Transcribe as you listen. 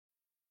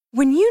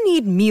When you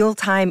need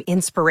mealtime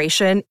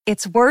inspiration,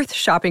 it's worth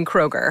shopping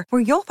Kroger,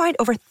 where you'll find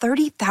over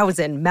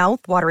 30,000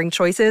 mouth-watering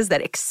choices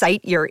that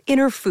excite your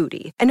inner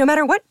foodie. And no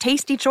matter what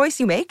tasty choice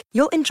you make,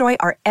 you'll enjoy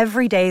our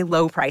everyday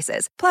low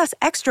prices, plus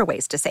extra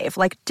ways to save,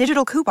 like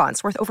digital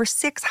coupons worth over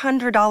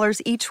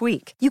 $600 each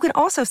week. You can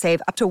also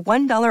save up to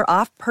 $1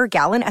 off per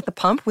gallon at the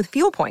pump with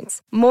fuel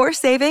points. More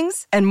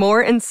savings and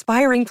more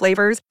inspiring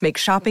flavors make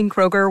shopping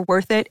Kroger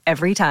worth it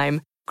every time.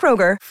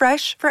 Kroger,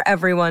 fresh for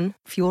everyone.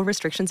 Fuel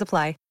restrictions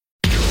apply.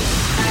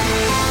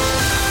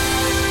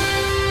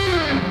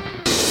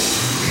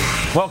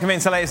 Welcome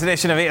into the latest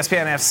edition of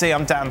ESPN FC.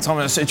 I'm Dan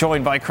Thomas,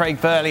 joined by Craig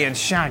Burley and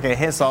Shagger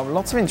Hislop.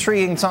 Lots of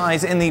intriguing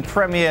ties in the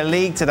Premier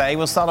League today.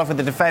 We'll start off with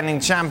the defending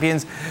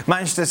champions,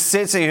 Manchester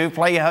City, who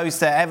play host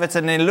to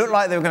Everton. It looked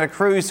like they were going to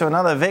cruise to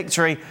another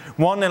victory.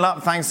 1-0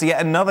 up thanks to yet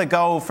another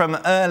goal from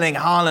Erling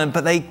Haaland,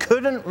 but they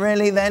couldn't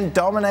really then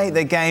dominate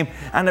the game.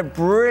 And a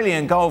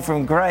brilliant goal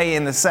from Gray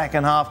in the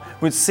second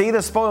half would see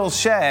the spoils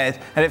shared,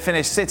 and it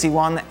finished City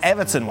 1,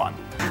 Everton 1.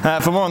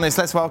 For more on this,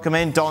 let's welcome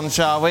in Don,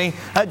 shall we?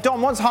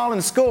 Don, once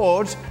Haaland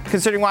scored,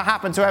 considering what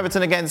happened to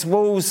Everton against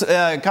Wolves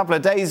a couple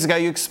of days ago,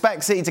 you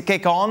expect City to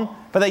kick on,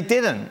 but they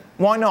didn't.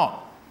 Why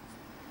not?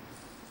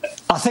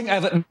 I think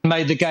Everton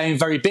made the game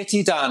very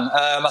bitty, Dan.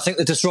 I think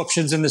the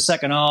disruptions in the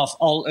second half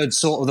altered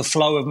sort of the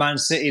flow of Man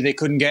City. They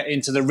couldn't get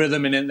into the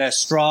rhythm and in their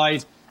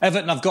stride.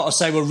 Everton, I've got to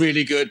say, were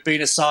really good,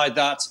 being a side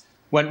that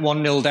went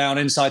 1-0 down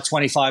inside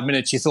 25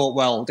 minutes. You thought,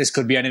 well, this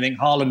could be anything.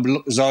 Haaland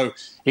looked as though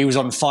he was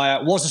on fire.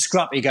 It was a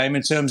scrappy game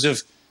in terms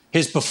of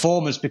his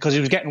performance because he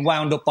was getting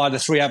wound up by the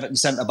three Everton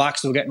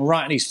centre-backs. They were getting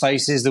right in his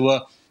faces. They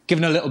were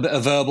giving a little bit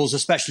of verbals,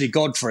 especially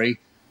Godfrey.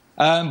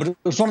 But it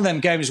was one of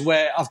them games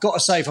where, I've got to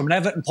say, from an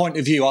Everton point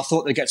of view, I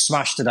thought they'd get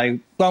smashed today.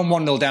 Going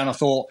 1-0 down, I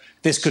thought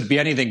this could be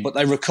anything, but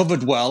they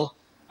recovered well.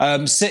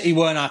 City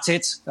weren't at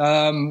it.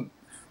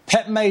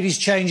 Pep made his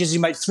changes. He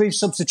made 3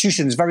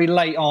 substitutions very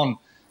late on.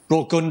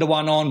 Brought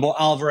Gundogan on, brought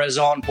Alvarez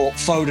on, brought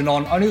Foden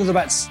on. Only with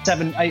about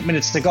 7-8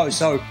 minutes to go.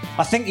 So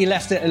I think he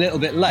left it a little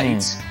bit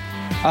late.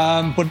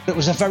 But it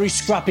was a very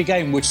scrappy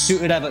game, which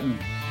suited Everton.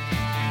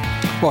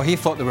 Well, he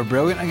thought they were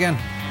brilliant again.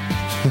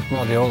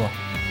 Guardiola.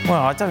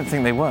 Well, I don't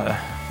think they were.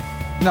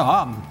 No,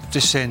 I'm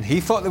just saying he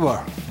thought they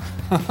were.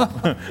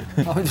 I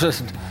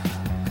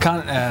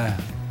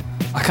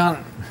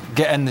can't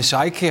get in the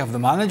psyche of the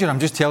manager. I'm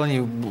just telling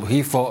you,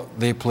 he thought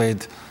they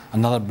played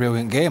another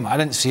brilliant game. I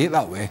didn't see it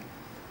that way.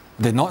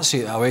 Did not see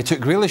it that way. Took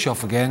Grealish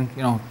off again,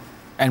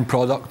 end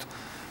product.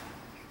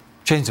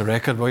 Change the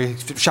record, will you?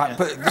 Change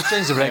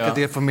the record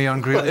there for me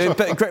on Grealish.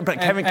 But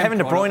Kevin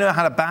De Bruyne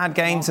had a bad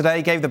game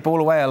today, gave the ball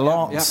away a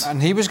lot. Yeah,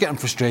 and he was getting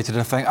frustrated,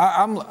 I think.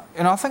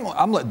 I think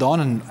I'm like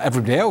Don and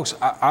everybody else.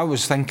 I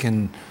was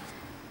thinking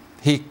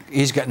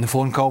he's getting the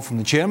phone call from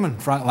the chairman,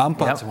 Frank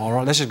Lampard,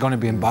 tomorrow. This is going to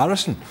be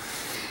embarrassing.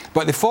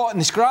 But they fought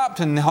and they scrapped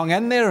and they hung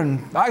in there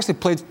and actually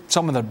played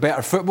some of their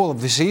better football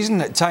of the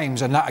season at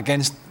times, and that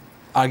against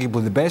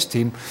arguably the best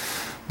team,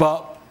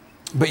 but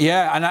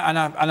yeah,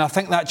 and I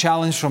think that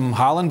challenge from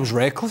Haaland was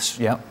reckless.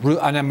 Yeah,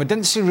 and then we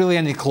didn't see really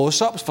any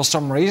close-ups for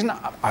some reason.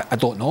 I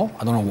don't know.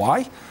 I don't know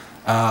why.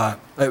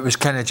 It was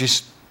kind of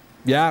just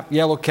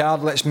yellow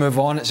card. Let's move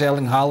on. It's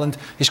Erling Haaland.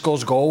 He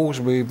scores goals.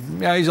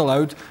 He's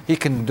allowed. He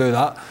can do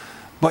that.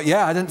 But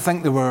yeah, I didn't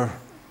think they were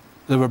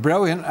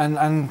brilliant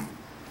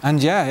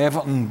and yeah,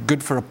 Everton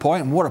good for a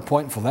point, and what a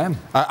point for them.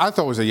 I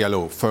thought it was a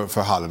yellow for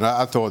Haaland.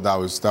 I thought that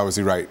was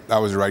the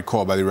right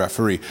call by the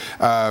referee.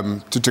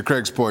 To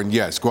Craig's point,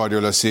 yes,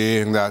 Guardiola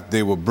saying that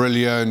they were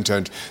brilliant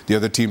and the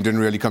other team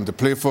didn't really come to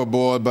play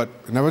football, but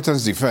in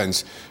Everton's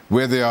defence,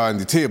 where they are in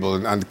the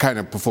table and the kind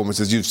of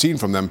performances you've seen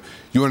from them,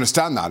 you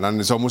understand that, and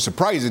it's almost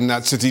surprising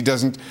that City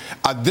doesn't,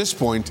 at this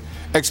point,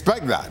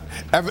 expect that.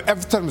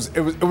 Everton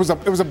it was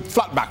a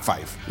flat back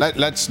five.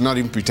 Let's not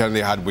even pretend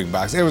they had wing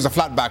backs. It was a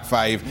flat back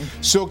five,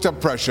 soaked up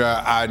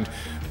pressure and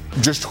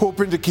just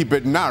hoping to keep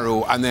it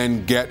narrow and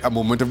then get a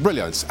moment of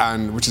brilliance,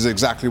 and which is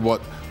exactly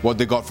what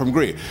they got from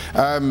Gray.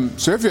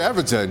 So if you're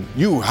Everton,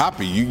 you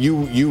happy.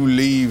 You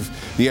leave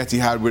the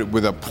Etihad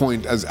with a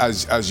point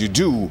as you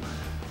do.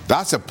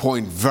 That's a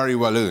point very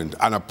well earned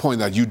and a point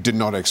that you did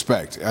not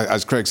expect.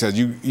 As Craig said,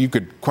 you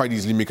could quite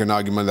easily make an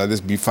argument that this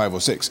be 5 or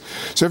 6.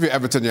 So if you're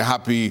Everton, you're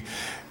happy.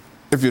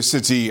 If you're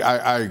City,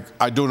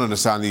 I don't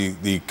understand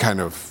the kind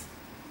of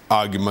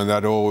argument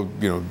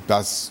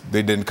that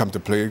they didn't come to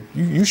play.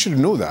 You should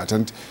know that,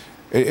 and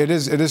it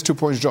is 2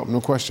 points drop,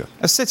 no question.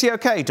 Is City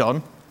okay,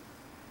 Don?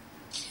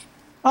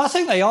 I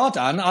think they are,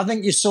 Dan. I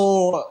think you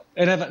saw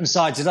an Everton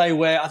side today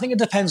where I think it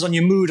depends on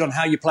your mood on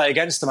how you play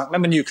against them. I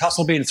remember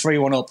Newcastle being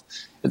 3-1 up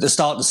at the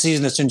start of the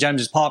season at St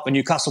James's Park when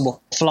Newcastle were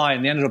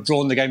flying. They ended up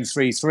drawing the game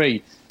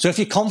 3-3. So if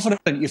you're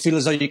confident, you feel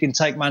as though you can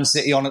take Man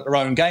City on at their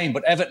own game,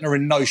 but Everton are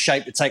in no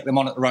shape to take them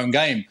on at their own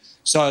game.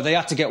 So they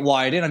had to get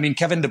wired in. I mean,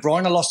 Kevin De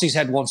Bruyne lost his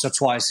head once or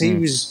twice.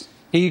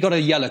 He got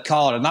a yellow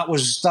card, and that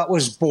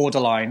was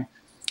borderline.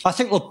 I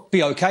think they'll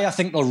be okay. I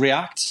think they'll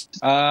react.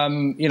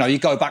 You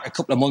go back a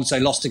couple of months, they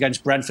lost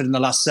against Brentford in the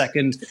last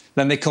second.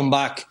 Then they come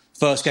back,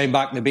 first game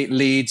back, they beat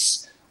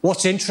Leeds.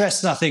 What's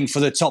interesting, I think, for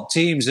the top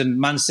teams, and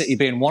Man City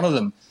being one of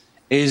them,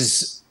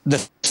 is the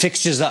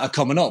fixtures that are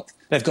coming up.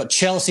 They've got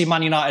Chelsea,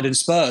 Man United and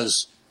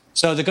Spurs.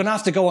 So they're going to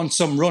have to go on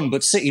some run,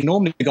 but City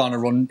normally go on a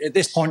run. At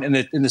this point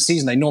in the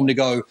season, they normally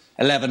go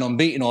 11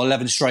 unbeaten or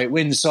 11 straight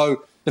wins.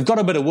 So they've got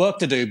a bit of work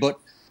to do, but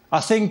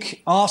I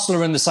think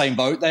Arsenal are in the same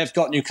boat. They've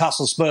got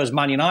Newcastle, Spurs,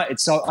 Man United.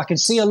 So I can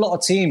see a lot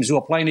of teams who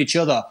are playing each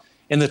other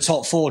in the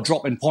top 4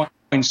 dropping points.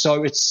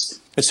 So it's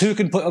who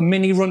can put a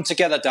mini run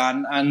together,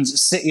 Dan, and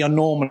City are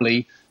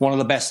normally one of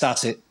the best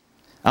at it.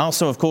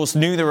 Arsenal, of course,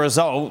 knew the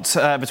result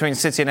between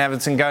City and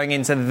Everton going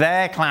into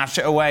their clash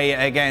away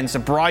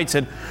against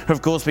Brighton, who,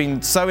 of course,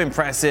 been so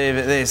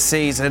impressive this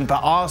season. But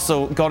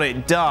Arsenal got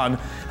it done,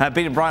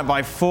 beating Brighton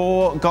by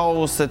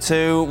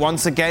 4-2.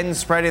 Once again,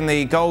 spreading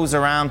the goals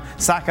around.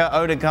 Saka,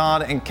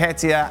 Odegaard,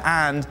 Nketiah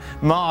and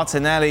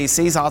Martinelli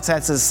sees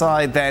Arteta's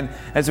side then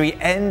as we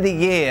end the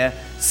year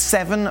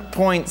 7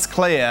 points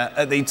clear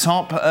at the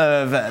top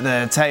of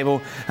the table,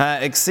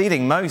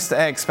 exceeding most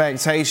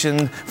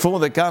expectation for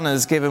the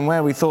Gunners, given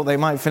where we thought they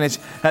might finish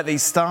at the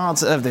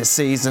start of this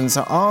season.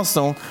 So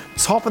Arsenal,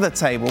 top of the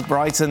table.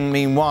 Brighton,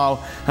 meanwhile,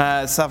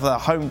 suffer a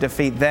home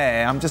defeat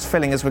there. I'm just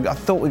feeling I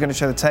thought we were going to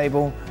show the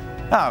table.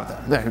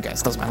 Oh, there we go. It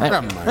doesn't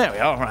matter. There we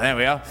are. Right, there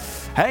we are.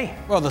 Hey.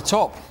 Well, they're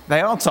top.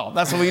 They are top.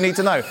 That's all you need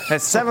to know. They're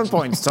 7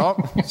 points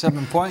top.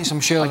 7 points.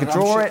 I'm sure. I could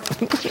draw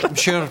it. I'm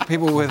sure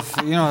people with,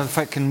 if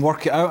I can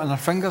work it out on their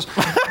fingers.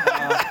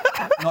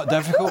 Not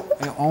difficult,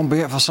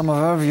 albeit for some of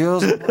our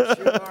viewers.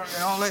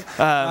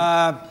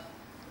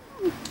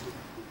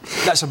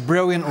 That's a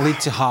brilliant lead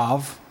to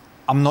have.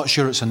 I'm not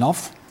sure it's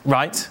enough.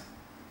 Right.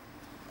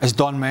 As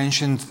Don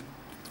mentioned,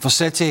 for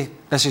City,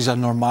 this is a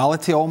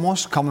normality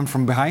almost, coming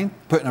from behind.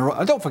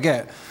 Don't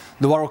forget,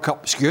 the World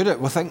Cup skewed it.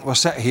 We're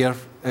sitting here,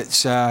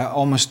 it's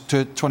almost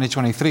to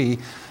 2023,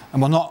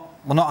 and we're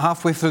not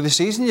halfway through the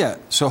season yet.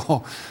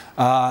 So,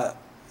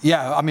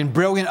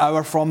 brilliant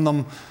hour from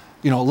them.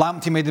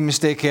 Lamptey made the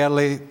mistake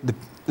early.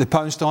 They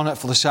pounced on it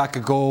for the Saka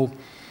goal.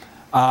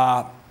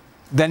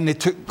 Then they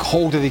took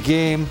hold of the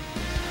game.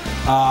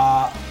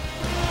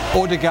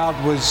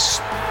 Odegaard was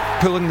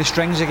pulling the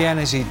strings again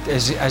as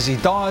he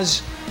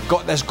does.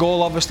 Got this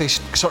goal, obviously,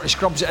 sort of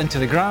scrubs it into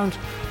the ground,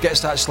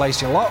 gets that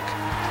slice of luck.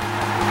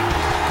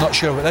 Not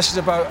sure what this is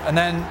about. And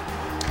then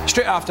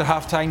straight after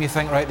half-time, you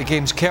think, right, the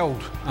game's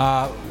killed.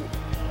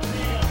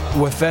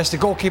 With this, the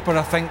goalkeeper,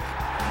 I think,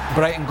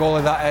 Brighton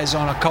goalie that is,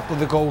 on a couple of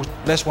the goals,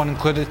 this one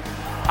included.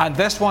 And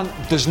this one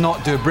does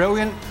not do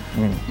brilliant.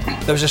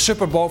 There was a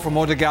super ball from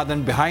Odegaard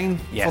in behind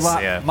for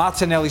that. Yeah.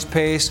 Martinelli's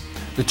pace,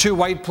 the two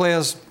wide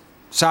players,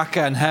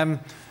 Saka and him,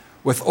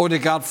 with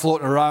Odegaard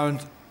floating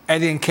around.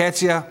 Eddie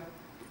Nketiah,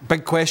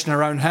 big question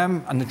around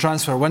him and the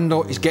transfer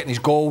window. He's getting his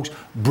goals.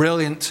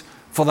 Brilliant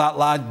for that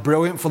lad,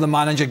 brilliant for the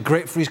manager,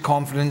 great for his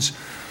confidence.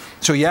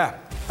 So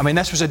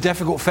this was a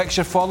difficult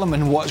fixture for them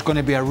in what's going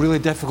to be a really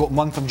difficult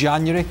month of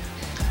January.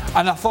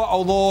 And I thought,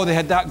 although they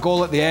had that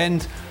goal at the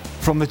end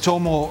from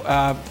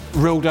Mitomo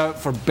ruled out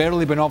for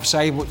barely being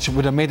offside, which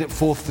would have made it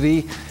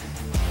 4-3,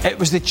 it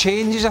was the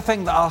changes, I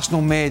think, that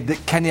Arsenal made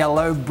that kind of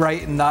allowed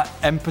Brighton that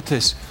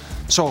impetus.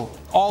 So,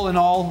 all in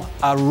all,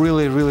 a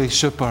really, really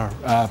super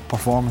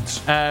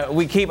performance.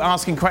 We keep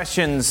asking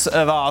questions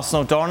of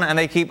Arsenal, Don, and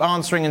they keep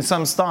answering in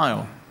some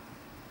style.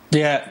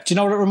 Yeah, do you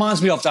know what it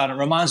reminds me of, Dan? It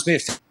reminds me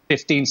of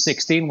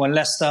 15-16 when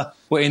Leicester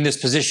were in this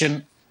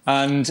position,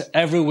 and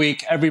every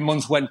week, every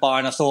month went by,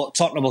 and I thought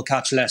Tottenham will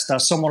catch Leicester,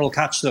 someone will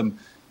catch them,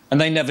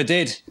 and they never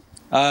did.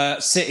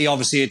 City,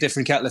 obviously, a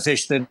different kettle of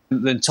fish than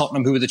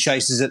Tottenham, who were the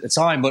chasers at the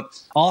time, but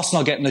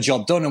Arsenal getting the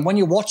job done. And when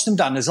you watch them,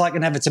 Dan, there's like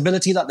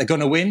inevitability that they're going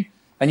to win.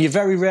 And you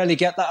very rarely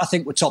get that, I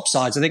think, with top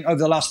sides. I think over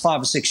the last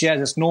 5 or 6 years,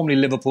 it's normally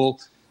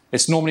Liverpool,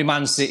 it's normally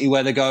Man City,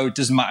 where they go,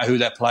 doesn't matter who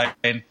they're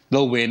playing,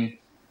 they'll win.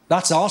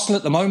 That's Arsenal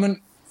at the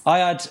moment. I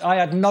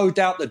had no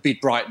doubt they'd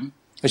beat Brighton.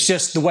 It's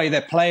just the way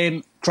they're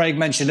playing. Craig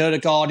mentioned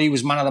Odegaard, he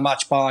was man of the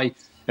match by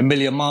a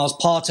million miles.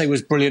 Partey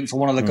was brilliant for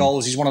one of the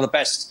goals. He's one of the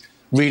best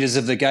readers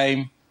of the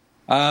game.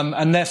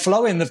 And they're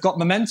flowing, they've got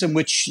momentum,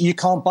 which you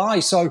can't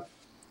buy. So,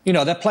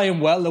 they're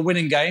playing well, they're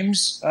winning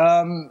games,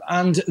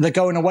 and they're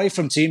going away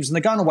from teams, and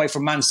they're going away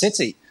from Man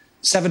City.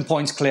 7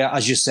 points clear,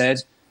 as you said.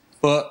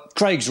 But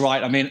Craig's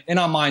right. I mean, in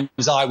our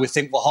mind's eye, we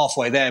think we're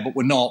halfway there, but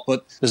we're not.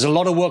 But there's a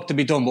lot of work to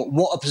be done. But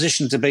what a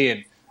position to be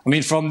in. I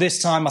mean, from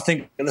this time, I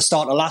think at the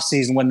start of last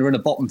season, when they're in the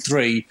bottom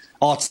 3,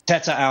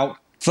 Arteta out,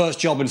 first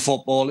job in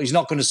football, he's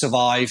not going to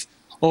survive.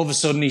 All of a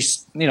sudden, he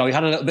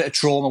had a little bit of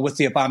trauma with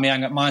the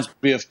Aubameyang. It reminds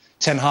me of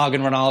Ten Hag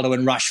and Ronaldo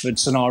and Rashford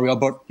scenario,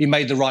 but he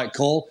made the right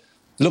call.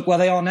 Look where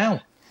they are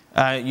now.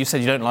 You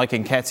said you don't like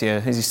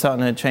Nketiah. Is he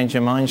starting to change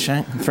your mind,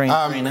 Shaq?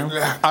 3-3 now?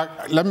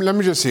 Let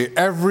me just say,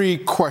 every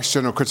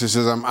question or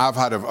criticism I've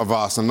had of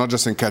Arsenal, not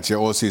just Nketiah,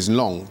 all season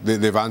long,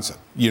 they've answered.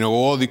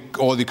 All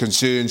the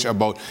concerns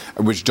about,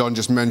 which Don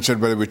just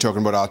mentioned, whether we're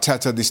talking about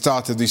Arteta at the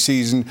start of the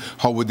season,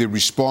 how would they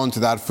respond to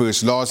that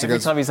first loss? Every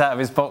time he's out of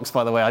his box,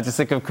 by the way, I just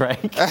think of Craig.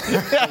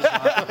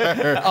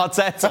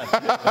 Arteta.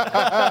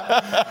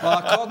 Well,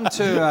 according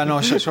to,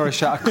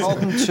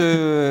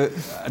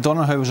 I don't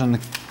know who was on the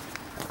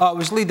Oh, it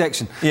was Lee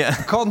Dixon. Yeah.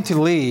 According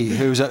to Lee,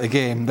 who was at the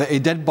game, that he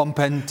did bump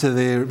into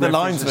the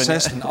linesman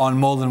assistant on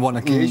more than one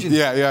occasion.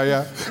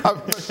 Yeah.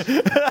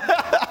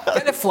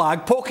 Get the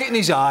flag, poke it in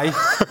his eye,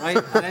 right,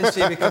 and then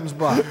see if he comes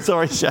back.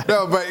 Sorry, Shaq.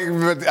 No, but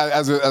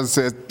as I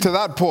said, to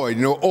that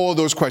point, all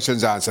those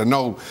questions answered.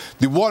 Now,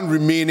 the one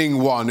remaining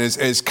one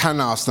is can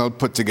Arsenal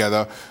put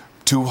together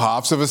 2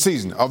 halves of a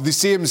season, of the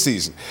same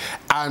season?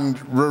 And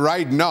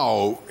right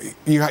now,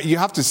 you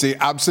have to say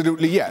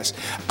absolutely yes.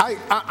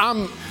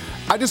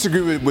 I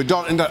disagree with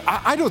Don in that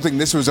I don't think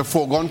this was a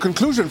foregone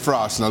conclusion for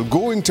Arsenal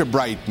going to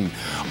Brighton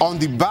on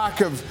the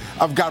back of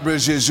Gabriel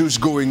Jesus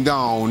going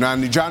down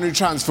and the January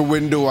transfer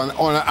window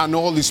and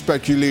all the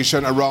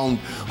speculation around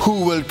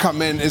who will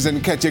come in. Is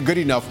Nketiah good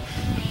enough?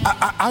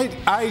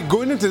 I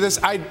going into this,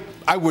 I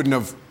wouldn't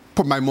have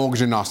put my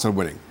mortgage in Arsenal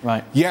winning.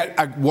 Right.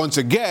 Yet, once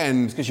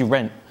again... Because you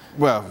rent.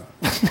 Well,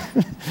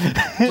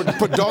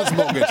 put Don's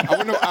mortgage.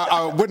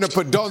 I wouldn't have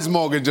put Don's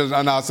mortgage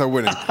on Arsenal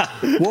winning.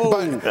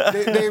 Whoa.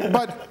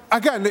 But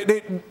again,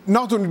 they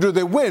not only do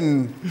they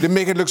win, they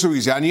make it look so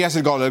easy. And yes,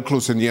 it got a little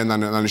closer in the end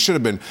than it should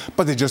have been,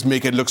 but they just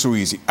make it look so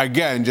easy.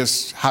 Again,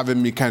 just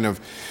having me kind of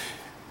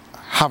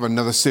have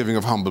another saving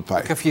of humble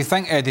pie. If you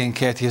think Eddie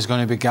Nketiah is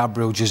going to be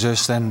Gabriel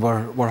Jesus, then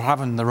we're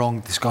having the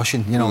wrong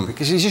discussion,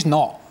 because he's just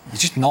not.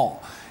 He's just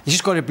not. He's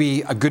just got to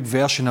be a good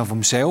version of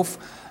himself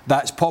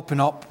that's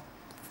popping up,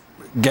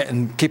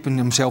 keeping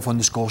himself on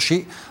the score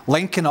sheet,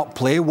 linking up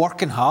play,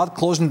 working hard,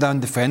 closing down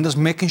defenders,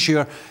 making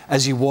sure,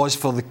 as he was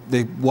for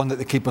the one that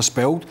the keeper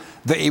spilled,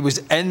 that he was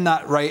in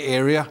that right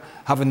area,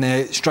 having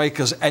the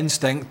striker's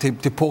instinct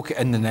to poke it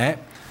in the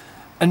net.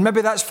 And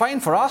maybe that's fine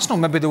for Arsenal.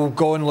 Maybe they'll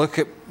go and look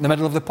at the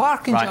middle of the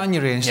park in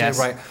January and say,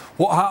 right,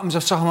 what happens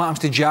if something happens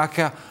to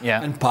Xhaka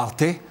and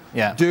Partey?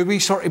 Yeah. Do we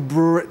sort of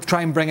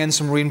try and bring in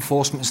some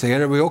reinforcements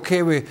there? Are we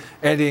okay with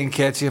Eddie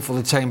Nketiah for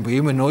the time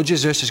being? We know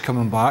Jesus is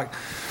coming back.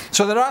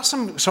 So there are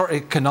some sort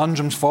of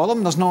conundrums for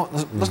them. There's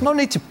no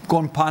need to go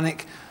and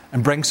panic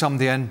and bring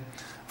somebody in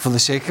for the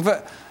sake of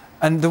it.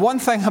 And the one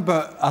thing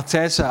about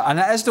Arteta, and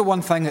it is the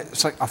one thing that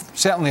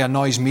certainly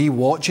annoys me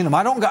watching him,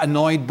 I don't get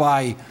annoyed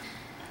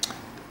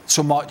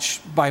so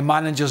much by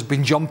managers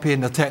being jumpy in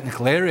the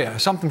technical area.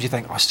 Sometimes you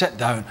think, sit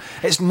down.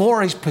 It's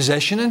more his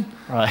positioning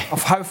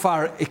of how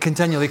far he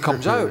continually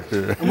comes out.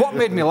 And what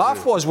made me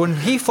laugh was when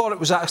he thought it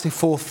was actually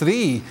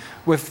 4-3,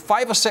 with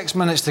 5 or 6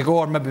 minutes to go,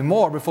 or maybe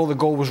more, before the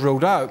goal was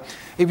ruled out,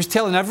 he was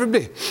telling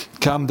everybody,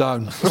 calm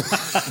down. Calm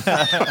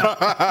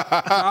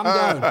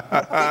down.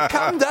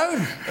 Calm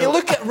down. You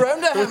look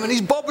around at him and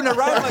he's bobbing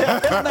around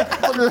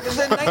for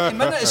 90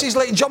 minutes. He's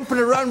like jumping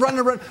around,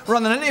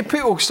 running into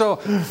people. So,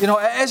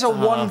 it is a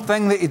one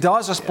thing that he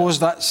does. I suppose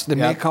that's the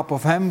makeup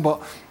of him,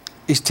 but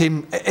his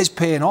team is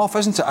paying off,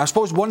 isn't it? I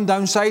suppose one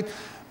downside,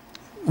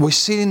 we've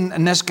seen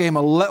in this game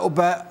a little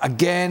bit,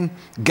 again,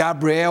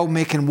 Gabriel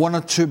making 1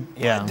 or 2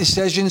 bad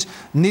decisions,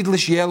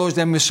 needless yellows.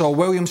 Then we saw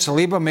William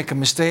Saliba make a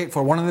mistake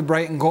for one of the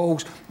Brighton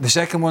goals, the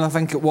second one I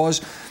think it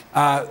was.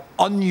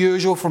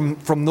 Unusual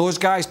from those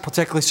guys,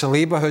 particularly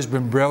Saliba, who's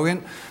been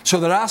brilliant. So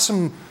there are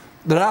some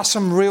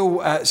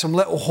real some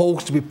little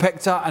holes to be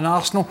picked at in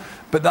Arsenal,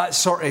 but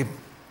that's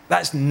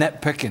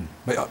nitpicking.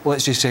 But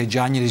let's just say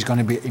January is going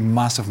to be a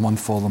massive month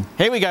for them.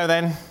 Here we go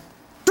then.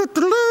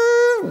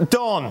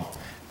 Don.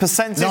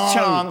 Percentage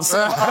chance.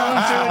 Don't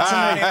do it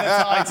to me in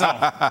the title.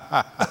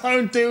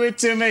 Don't do it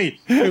to me.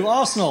 Who,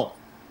 Arsenal?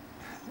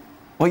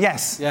 Well,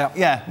 yes.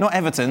 Yeah. Not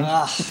Everton. No,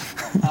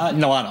 I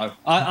know.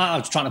 I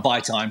was trying to buy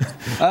time.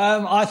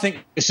 I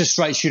think it's a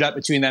straight shootout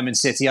between them and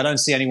City. I don't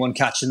see anyone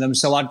catching them,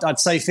 so I'd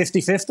say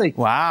 50-50.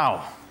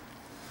 Wow.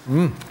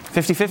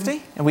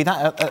 50-50? Are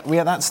we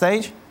at that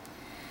stage?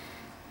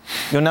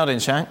 You're nodding,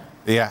 Shaq.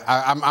 Yeah,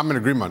 I'm in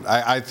agreement.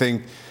 I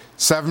think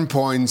 7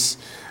 points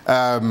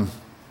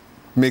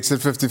makes it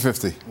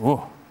 50-50.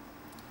 Whoa.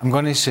 I'm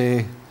going to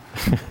say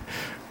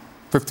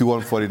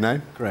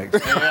 51-49. Correct. To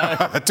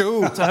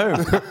who?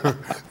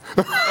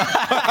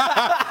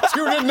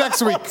 Tune in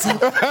next week.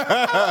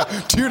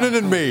 Tune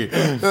in May.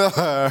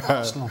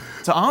 Arsenal.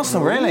 To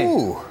Arsenal, really?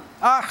 Ooh.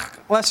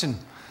 Listen.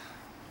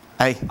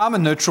 Hey. I'm a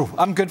neutral.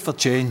 I'm good for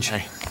change.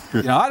 Hey.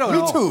 I don't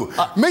know.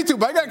 Me too,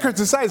 but I got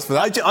criticised for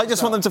that. I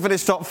just want them to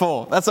finish top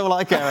 4. That's all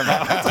I care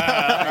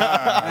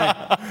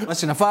about.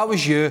 Listen, if I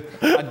was you,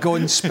 I'd go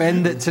and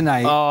spend it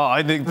tonight. Oh,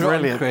 I think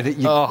brilliant. Credit.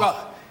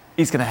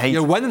 He's going to hate it.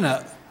 You're winning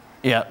it.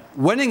 Yeah.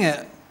 Winning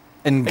it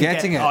and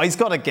getting it. Oh, he's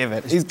got to give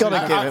it. He's got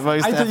to give it,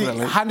 most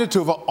definitely. Hand it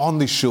over on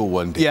the show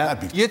one day. Yeah.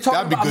 That'd be good. You're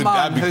talking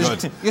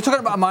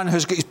about a man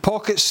who's got his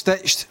pockets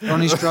stitched on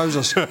his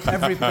trousers.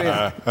 Every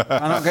pair. And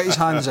not get his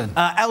hands in.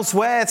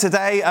 Elsewhere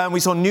today, we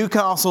saw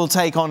Newcastle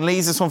take on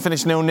Leeds. This one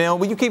finished 0-0.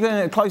 Were you keeping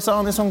a close eye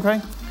on this one,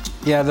 Craig?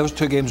 Yeah, there was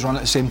 2 games run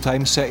at the same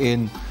time, City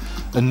and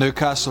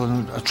Newcastle,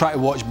 and I try to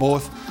watch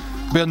both.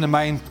 Bearing in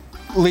mind,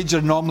 Leeds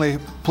are normally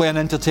playing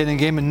an entertaining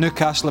game, and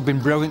Newcastle have been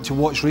brilliant to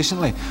watch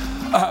recently.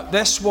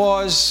 This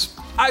was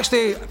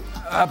actually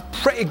a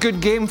pretty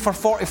good game for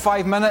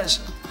 45 minutes.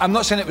 I'm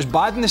not saying it was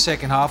bad in the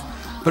second half,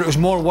 but it was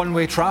more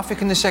one-way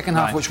traffic in the second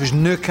half, which was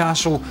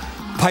Newcastle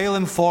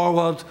piling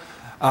forward.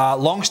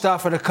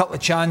 Longstaff had a couple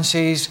of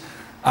chances.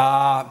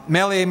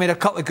 Meslier made a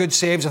couple of good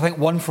saves. I think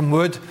one from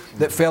Wood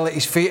that fell at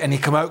his feet, and he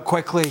came out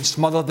quickly and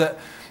smothered it.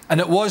 And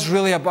it was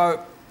really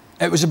about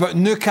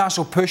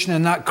Newcastle pushing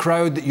in that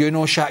crowd that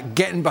Shaq,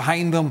 getting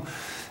behind them.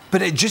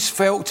 But it just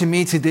felt to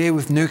me today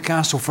with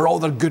Newcastle, for all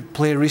their good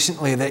play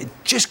recently, that it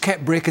just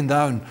kept breaking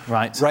down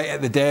right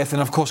at the death.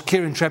 And of course,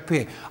 Kieran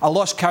Trippier, I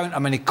lost count how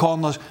many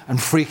corners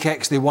and free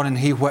kicks they won and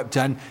he whipped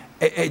in.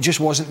 It just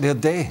wasn't their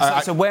day.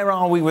 So where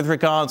are we with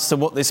regards to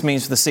what this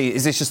means for the season?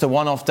 Is this just a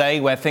one-off day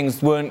where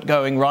things weren't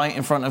going right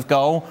in front of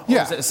goal? Or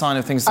is it a sign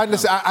of things to come?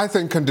 Listen, I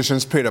think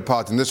conditions played a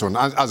part in this one,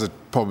 as it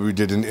probably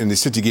did in the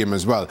City game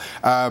as well,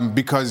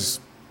 because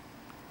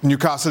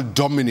Newcastle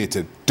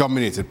dominated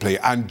play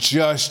and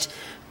just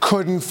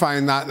couldn't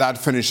find that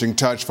finishing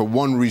touch for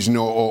one reason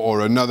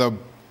or another.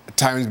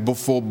 Times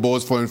before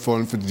balls falling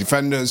for the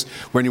defenders,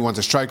 when you want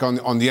to strike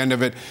on the end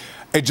of it,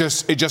 it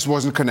just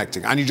wasn't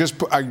connecting. And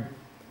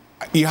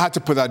you had to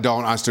put that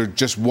down as to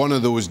just one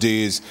of those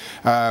days,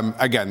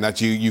 again, that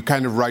you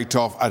kind of write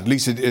off. At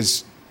least it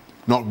is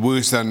not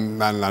worse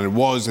than it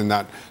was, in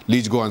that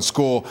Leeds go and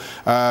score.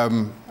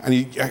 And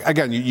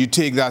you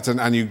take that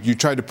and you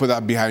try to put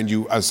that behind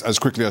you as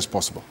quickly as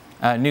possible.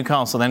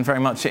 Newcastle then very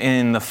much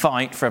in the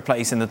fight for a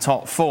place in the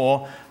top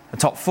four. The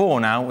top four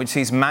now, which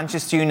sees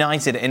Manchester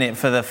United in it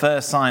for the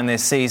first time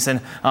this season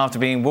after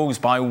beating Wolves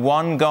by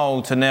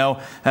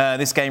 1-0.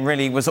 This game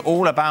really was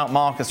all about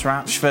Marcus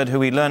Rashford, who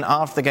we learned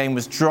after the game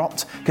was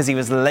dropped because he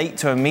was late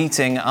to a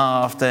meeting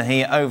after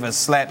he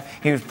overslept.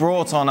 He was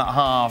brought on at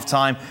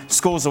half-time,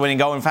 scores the winning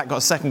goal, in fact got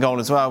a second goal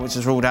as well, which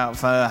was ruled out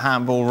for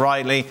handball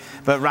rightly.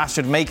 But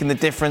Rashford making the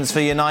difference for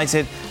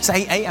United. It's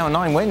 8 out of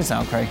 9 wins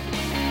now, Craig.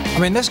 I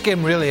mean, this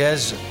game really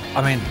is,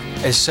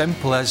 as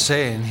simple as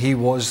saying he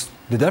was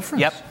the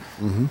difference. Yep.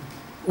 Mm-hmm.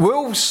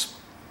 Wolves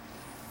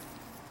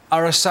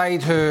are a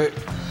side who,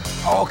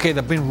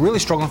 they've been really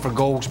struggling for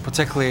goals,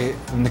 particularly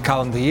in the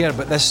calendar year,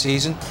 but this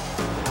season.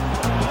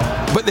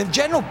 But the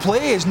general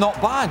play is not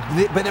bad,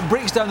 but it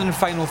breaks down in the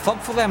final third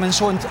for them. And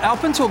so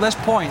up until this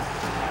point,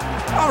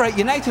 all right,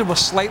 United were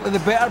slightly the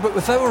better, but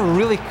without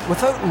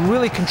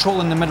really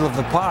controlling the middle of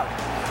the park.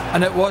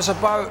 And it was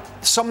about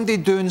somebody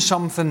doing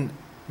something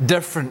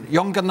different.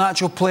 Young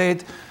Garnacho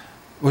played,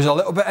 was a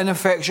little bit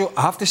ineffectual.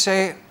 I have to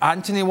say,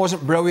 Anthony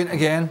wasn't brilliant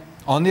again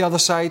on the other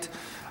side.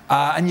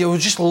 And you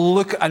just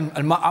look, and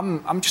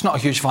I'm just not a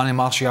huge fan of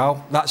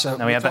Martial.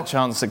 We had that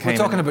chance that came in.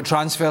 We're talking about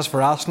transfers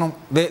for Arsenal.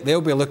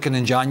 They'll be looking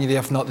in January,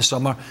 if not the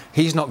summer.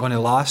 He's not going to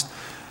last.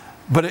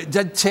 But it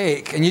did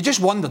take, and you just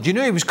wondered, you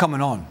knew he was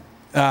coming on.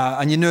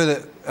 And you knew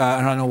that,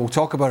 and I know we'll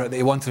talk about it, that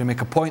he wanted to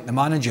make a point, the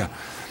manager.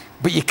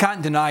 But you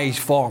can't deny his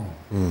form.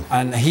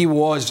 And he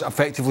was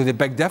effectively the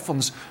big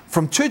difference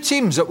from two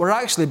teams that were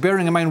actually,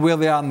 bearing in mind where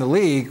they are in the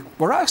league,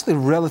 were actually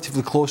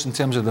relatively close in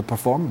terms of the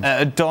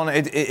performance. Don,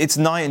 it's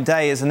night and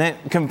day, isn't it,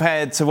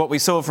 compared to what we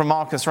saw from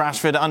Marcus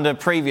Rashford under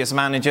previous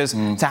managers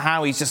to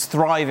how he's just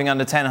thriving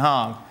under Ten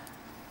Hag.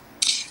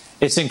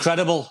 It's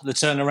incredible, the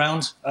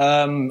turnaround.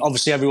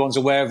 Obviously, everyone's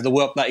aware of the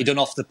work that he done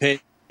off the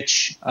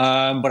pitch.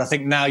 But I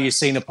think now you're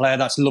seeing a player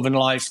that's loving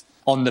life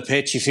on the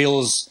pitch. He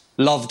feels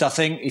loved, I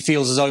think. He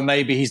feels as though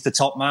maybe he's the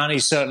top man.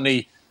 He's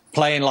certainly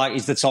playing like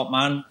he's the top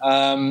man.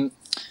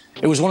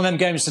 It was one of them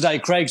games today.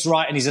 Craig's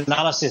right in his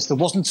analysis. There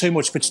wasn't too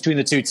much between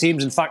the two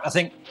teams. In fact, I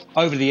think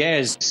over the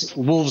years,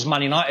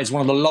 Wolves-Man United is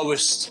one of the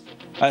lowest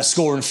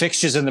scoring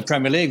fixtures in the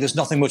Premier League. There's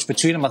nothing much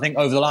between them. I think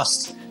over the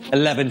last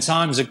 11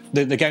 times,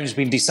 the game's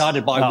been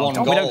decided by one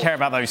goal. We don't care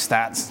about those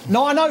stats.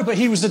 No, I know, but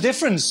he was the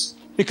difference.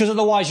 Because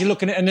otherwise you're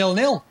looking at a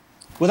 0-0.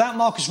 Without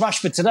Marcus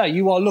Rashford today,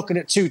 you are looking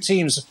at two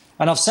teams,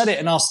 and I've said it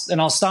and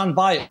I'll stand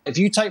by it. If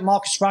you take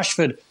Marcus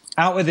Rashford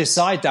out of this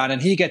side, Dan,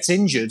 and he gets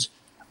injured,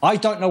 I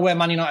don't know where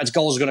Man United's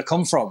goals are going to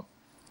come from.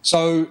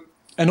 So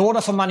in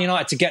order for Man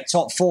United to get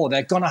top four,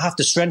 they're going to have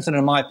to strengthen,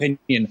 in my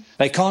opinion.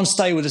 They can't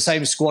stay with the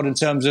same squad in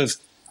terms of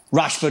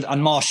Rashford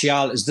and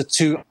Martial as the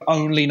two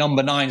only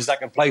number 9s that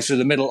can play through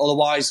the middle.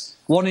 Otherwise,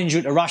 one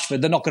injury to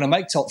Rashford, they're not going to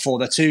make top four.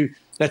 They're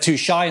too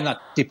shy in that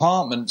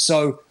department.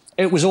 So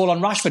it was all on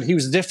Rashford. He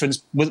was the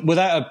difference.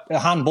 Without a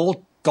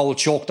handball goal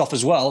chalked off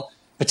as well,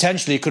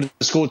 potentially he could have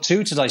scored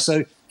 2 today.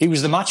 So he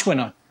was the match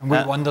winner. And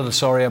we wondered,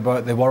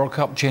 about the World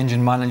Cup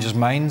changing managers'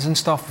 minds and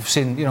stuff. We've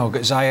seen, got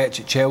Ziyech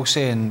at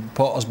Chelsea, and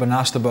Potter's been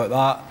asked about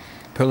that.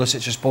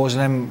 Pulisic exposing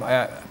him.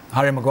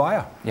 Harry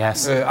Maguire.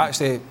 Yes.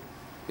 Actually,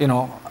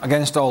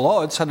 against all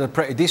odds, had a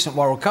pretty decent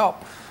World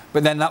Cup.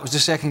 But then that was the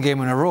second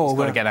game in a row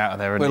where, got to get out of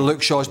there, where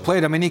Luke Shaw's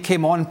played. I mean, he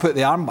came on, put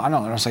the armband. I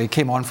don't know. He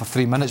came on for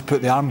 3 minutes,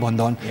 put the armband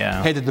on,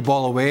 headed the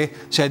ball away,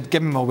 said,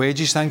 "Give me my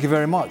wages, thank you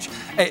very much."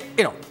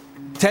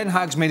 Ten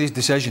Hag's made his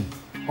decision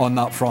on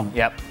that front.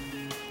 Yep.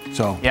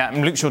 So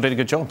and Luke Shaw did a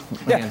good job.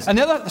 Yeah. And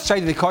the other side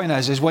of the coin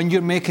is when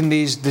you're making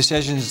these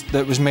decisions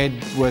that was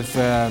made with,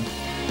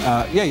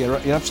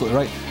 you're absolutely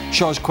right.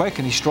 Shaw's quick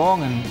and he's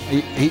strong, and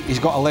he's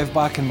got a left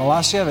back in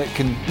Malacia that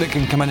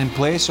can come in and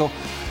play. So.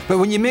 But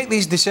when you make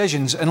these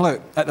decisions, and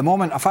look, at the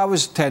moment, if I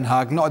was Ten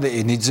Hag, not that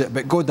he needs it,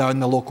 but go down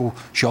the local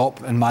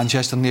shop in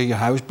Manchester near your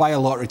house, buy a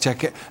lottery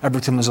ticket every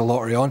time there's a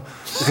lottery on,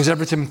 because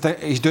every time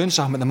he's doing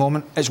something at the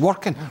moment, it's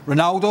working.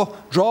 Ronaldo,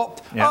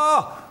 dropped. Bit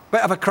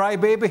of a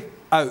crybaby,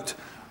 out.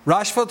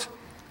 Rashford,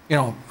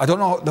 I don't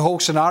know the whole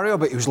scenario,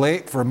 but he was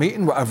late for a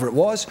meeting, whatever it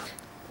was.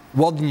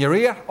 Word in your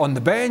ear, on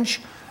the bench.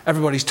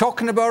 Everybody's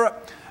talking about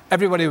it.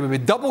 Everybody would be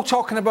double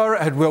talking about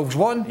it had Wolves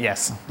won.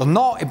 Yes. They're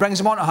not. He brings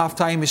them on at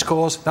half-time, he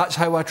scores. That's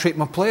how I treat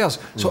my players.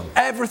 So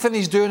everything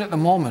he's doing at the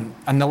moment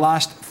in the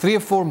last 3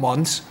 or 4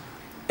 months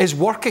is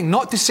working.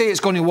 Not to say it's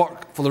going to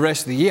work for the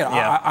rest of the year.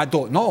 I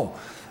don't know.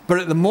 But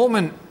at the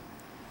moment,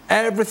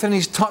 everything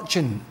he's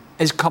touching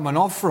is coming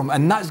off for him.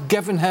 And that's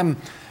given him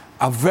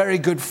a very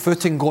good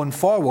footing going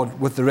forward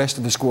with the rest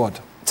of the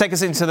squad. Take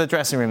us into the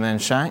dressing room then,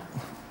 Shaq.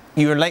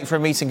 You were late for a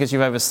meeting because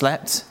you've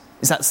overslept.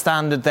 Is that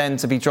standard then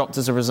to be dropped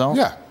as a result?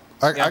 Yeah.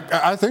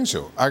 I think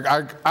so.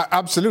 I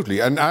absolutely.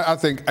 And I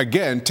think,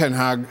 again, Ten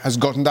Hag has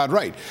gotten that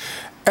right.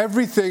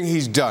 Everything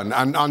he's done,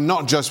 and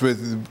not just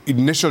with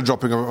initial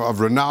dropping of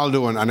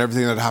Ronaldo and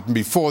everything that happened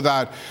before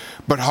that,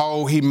 but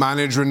how he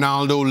managed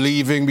Ronaldo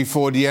leaving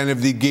before the end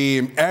of the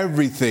game,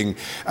 everything,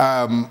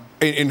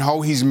 in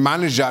how he's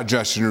managed that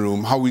dressing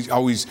room, how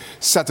he's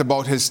set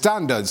about his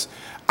standards,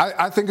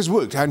 I think has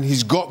worked. And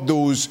he's got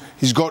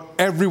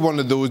every one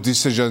of those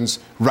decisions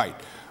right.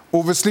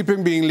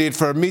 Oversleeping, being late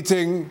for a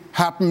meeting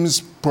happens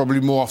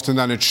probably more often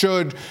than it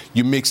should.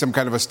 You make some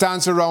kind of a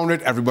stance around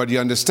it. Everybody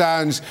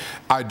understands.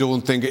 I don't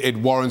think it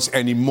warrants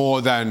any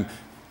more than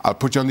I'll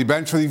put you on the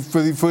bench for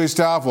the first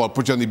half, or I'll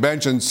put you on the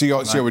bench and see how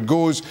it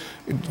goes.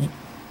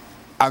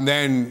 And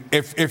then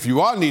if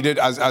you are needed,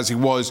 as he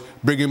was,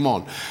 bring him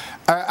on.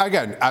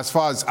 Again, as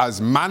far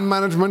as man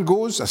management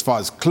goes, as far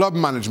as club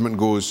management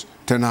goes,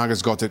 Ten Hag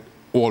has got it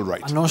all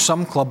right. I know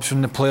some clubs,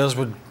 when the players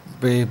would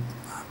be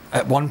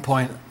at one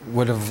point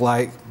would have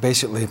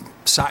basically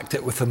sacked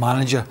it with the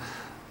manager,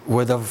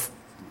 would have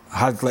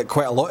had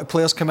quite a lot of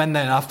players come in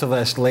then after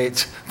this late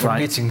for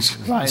meetings.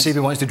 Right. See if he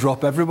wants to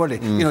drop everybody.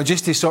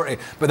 Just to sort of.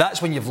 But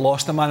that's when you've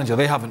lost the manager.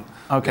 They haven't.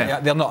 Okay.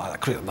 They're not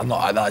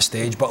at that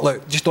stage. But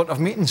look, just don't have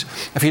meetings.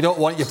 If you don't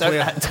want your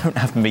player, don't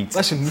have meetings.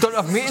 Listen, don't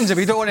have meetings if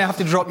you don't want to have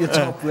to drop your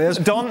top players.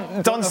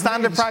 Don,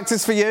 standard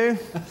practice for you?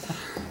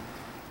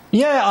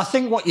 Yeah, I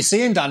think what you're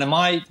seeing, Dan, in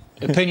my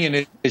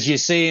opinion, is you're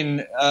seeing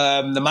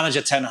the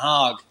manager Ten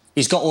Hag.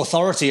 He's got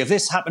authority. If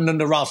this happened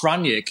under Ralph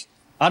Rangnick,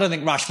 I don't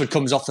think Rashford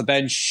comes off the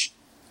bench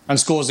and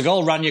scores a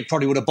goal. Rangnick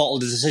probably would have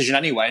bottled the decision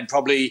anyway and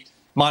probably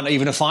might not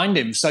even have fined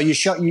him. So you're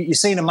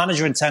seeing a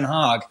manager in Ten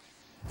Hag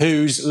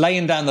who's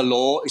laying down the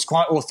law. He's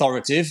quite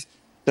authoritative.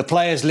 The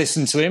players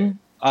listen to him.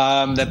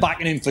 They're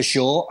backing him for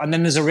sure. And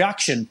then there's a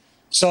reaction.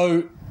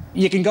 So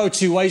you can go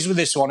two ways with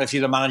this one if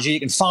you're the manager. You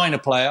can fine a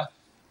player,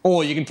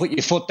 or you can put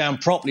your foot down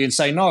properly and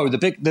say, no,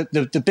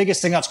 the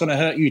biggest thing that's going to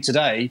hurt you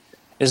today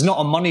is not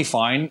a money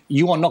fine.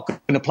 You are not going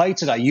to play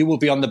today. You will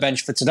be on the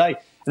bench for today.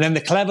 And then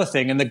the clever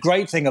thing and the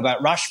great thing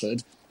about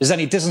Rashford is then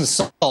he doesn't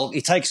sulk.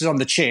 He takes it on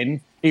the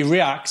chin. He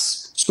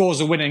reacts,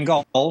 scores a winning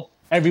goal.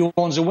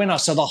 Everyone's a winner.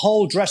 So the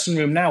whole dressing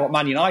room now at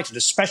Man United,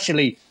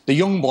 especially the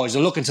young boys,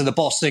 are looking to the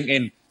boss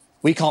thinking,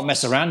 we can't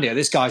mess around here.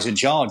 This guy's in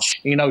charge.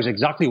 He knows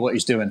exactly what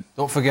he's doing.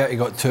 Don't forget he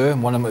got 2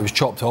 and one of them was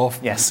chopped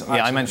off. Yes,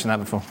 I mentioned that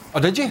before. Oh,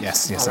 did you?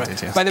 Yes, I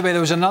did, yes. By the way, there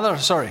was another,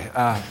 sorry,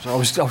 I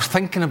was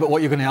thinking about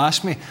what you're going to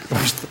ask me.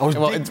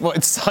 What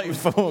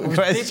insightful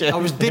question. I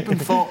was deep in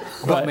thought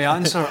about my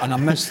answer and I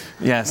missed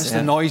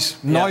the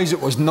noise. It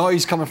was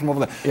noise coming from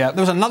over there. Yep.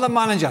 There was another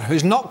manager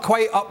who's not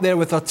quite up there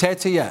with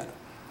Arteta yet,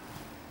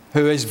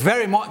 who is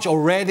very much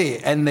already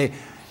in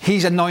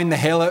he's annoying the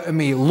hell out of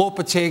me,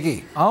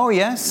 Lopetegui. Oh,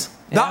 yes.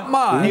 That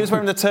man. He was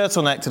wearing the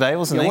turtleneck today,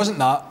 wasn't he? It wasn't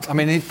that. I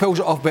mean, he pulls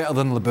it off better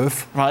than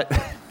LeBouf. Right.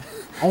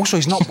 Also,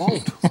 he's not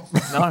bald.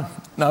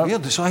 No.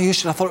 Weird. So I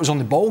thought it was on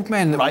the bald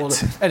men.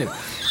 Right. Anyway,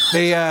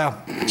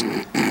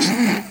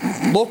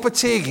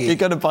 Lopetegui. You're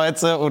going to buy a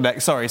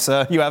turtleneck. Sorry,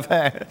 sir. You have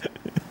hair.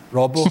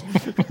 Robbo.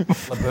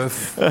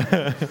 LeBouf.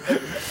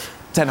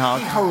 Ten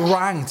Hag. He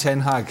harangued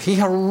Ten Hag. He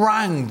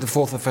harangued the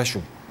fourth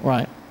official.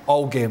 Right.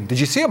 All game. Did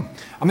you see him?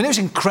 I mean, it was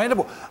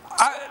incredible.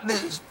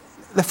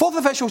 The fourth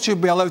official should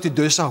be allowed to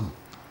do something.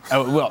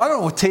 Oh, well, I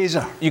don't know,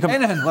 taser. You can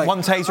anything,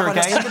 one taser a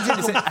game?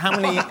 Is it, how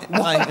many?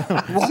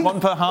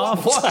 One per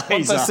half?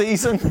 One per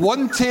season?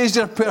 One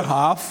taser per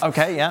half.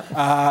 Okay, yeah.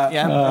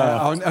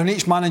 On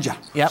each manager.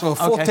 Yep. So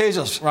 4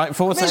 tasers. Right,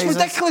 4 tasers. It's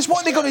ridiculous.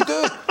 What are they going to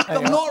do?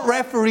 They're not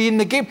refereeing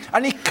the game.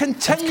 And he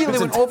continually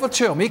went over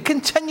to him. He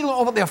continually went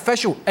over the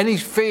official in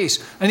his face.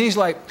 And he's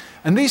like,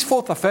 and these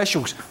fourth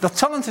officials, they're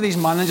turning to these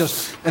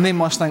managers and they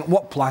must think,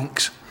 what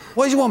planks?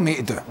 What does he want me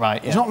to do?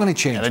 Right, yeah. It's not going to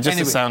change. Yeah, they're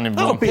just sounding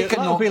wrong.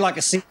 That would be like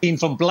a scene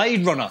from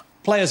Blade Runner.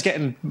 Managers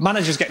getting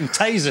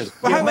tasered.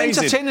 Well, how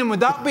entertaining would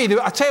that be?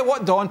 I tell you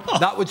what, Don,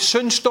 that would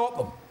soon stop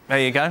them. There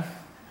you go.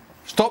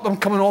 Stop them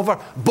coming over,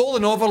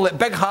 bowling over like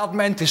big hard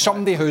men to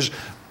somebody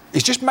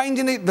he's just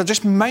minding it. They're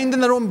just minding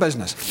their own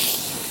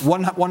business.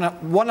 One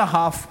and a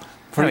half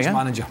for each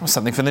manager. Well,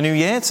 something for the new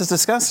year to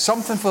discuss.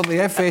 Something for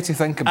the FA to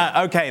think about.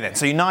 OK, then.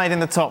 So United in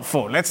the top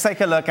 4. Let's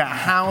take a look at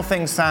how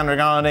things stand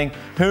regarding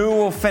who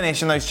will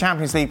finish in those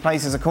Champions League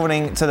places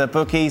according to the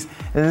bookies.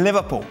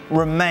 Liverpool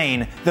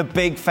remain the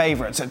big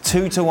favourites at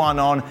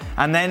 2-1 on,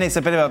 and then it's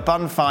a bit of a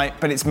bun fight,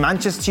 but it's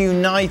Manchester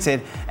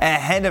United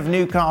ahead of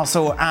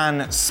Newcastle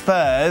and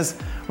Spurs.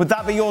 Would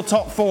that be your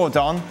top 4,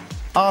 Don?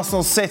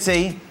 Arsenal,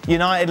 City,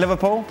 United,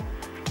 Liverpool?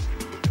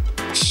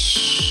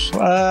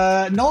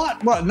 I'd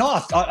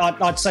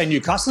say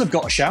Newcastle have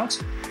got a shout,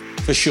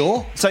 for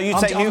sure. So you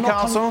take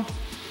Newcastle?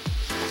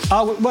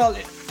 Well,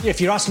 if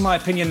you're asking my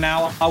opinion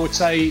now, I would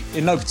say,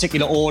 in no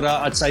particular order,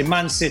 I'd say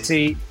Man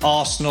City,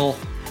 Arsenal,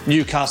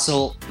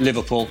 Newcastle,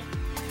 Liverpool.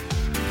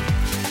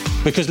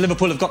 Because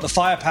Liverpool have got the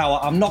firepower.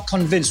 I'm not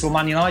convinced with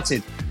Man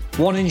United.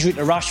 One injury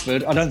to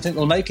Rashford, I don't think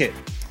they'll make it.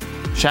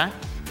 Shaq?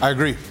 I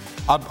agree.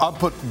 I'll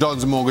put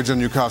Don's mortgage on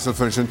Newcastle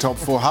finishing top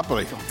 4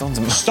 happily.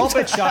 Stop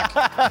it, Shaq.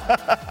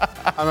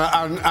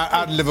 And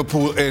add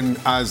Liverpool in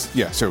as,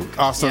 so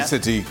Arsenal,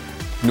 City,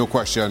 no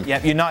question.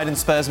 Yep, United and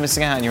Spurs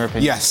missing out in your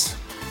opinion? Yes.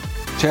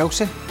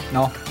 Chelsea?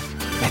 No.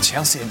 Yeah,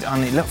 Chelsea, I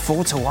mean, look,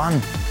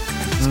 4-1.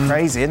 It's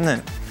crazy, isn't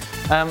it?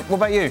 What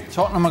about you?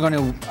 Tottenham are going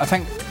to, I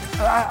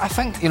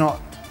think, you know,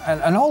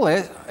 in all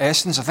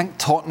essence, I think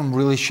Tottenham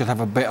really should have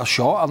a better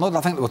shot.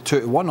 I think they were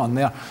 2-1 on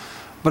there.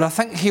 But I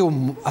think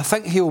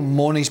he'll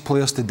moan his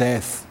players to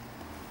death.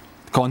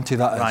 Conte,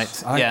 that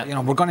is. Right. You know,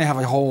 we're going to have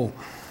a whole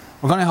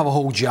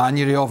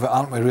January of it,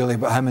 aren't we? Really,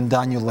 about him and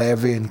Daniel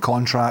Levy and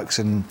contracts,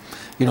 and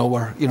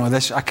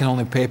this. I can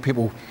only pay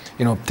people,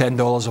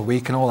 $10 a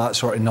week and all that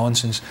sort of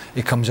nonsense.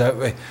 He comes out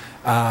with,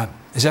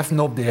 as if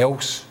nobody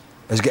else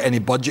has got any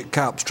budget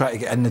caps trying to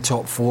get in the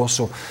top 4.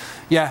 So.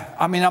 Yeah,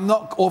 I mean, I'm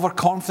not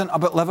overconfident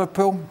about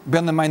Liverpool.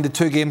 Bearing in mind the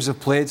 2 games they've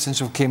played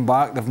since we've came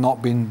back, they've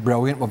not been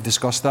brilliant. We've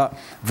discussed that.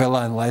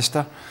 Villa and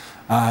Leicester.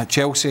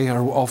 Chelsea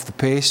are off the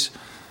pace.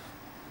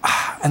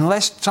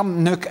 Unless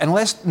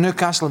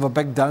Newcastle have a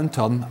big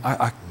downturn,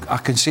 I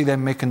can see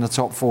them making the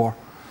top 4.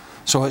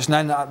 So it's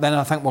then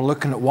I think we're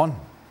looking at 1.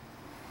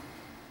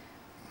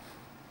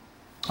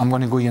 I'm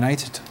going to go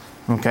United.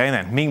 OK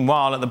then.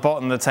 Meanwhile, at the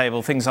bottom of the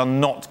table, things are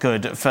not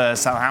good for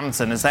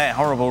Southampton as their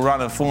horrible run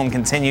of form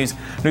continues,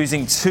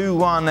 losing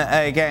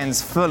 2-1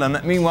 against Fulham.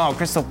 Meanwhile,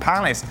 Crystal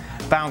Palace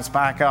bounced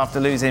back after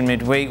losing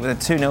midweek with a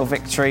 2-0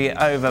 victory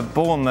over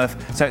Bournemouth.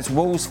 So it's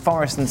Wolves,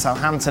 Forest and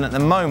Southampton at the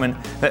moment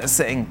that are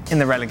sitting in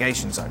the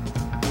relegation zone.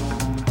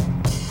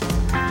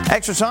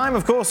 Extra Time,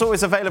 of course,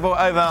 always available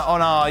over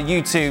on our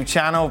YouTube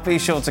channel. Be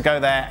sure to go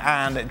there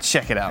and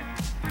check it out.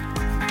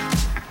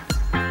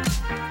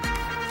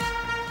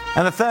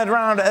 And the third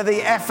round of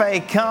the FA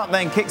Cup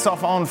then kicks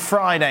off on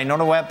Friday.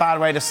 Not a bad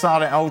way to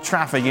start at Old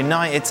Trafford.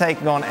 United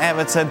taking on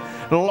Everton.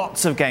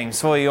 Lots of games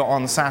for you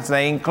on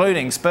Saturday,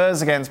 including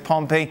Spurs against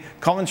Pompey,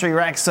 Coventry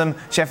Wrexham,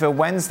 Sheffield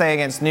Wednesday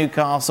against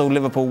Newcastle,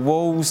 Liverpool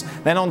Wolves.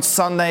 Then on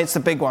Sunday, it's the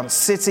big one,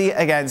 City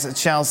against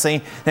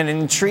Chelsea. Then an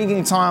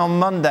intriguing tie on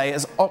Monday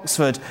as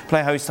Oxford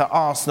play host to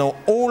Arsenal.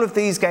 All of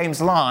these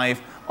games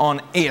live on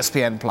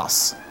ESPN+.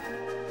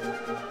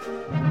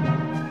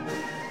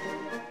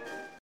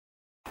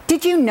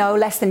 Did you know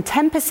less than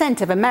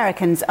 10% of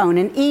Americans own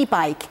an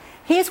e-bike?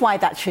 Here's why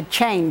that should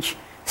change.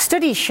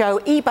 Studies show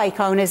e-bike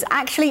owners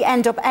actually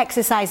end up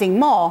exercising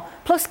more,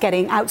 plus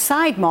getting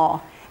outside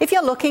more. If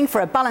you're looking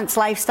for a balanced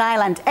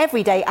lifestyle and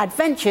everyday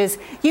adventures,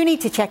 you need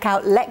to check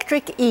out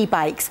Lectric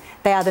e-bikes.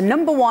 They are the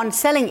 #1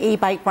 selling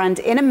e-bike brand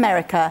in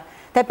America.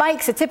 Their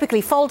bikes are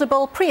typically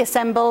foldable,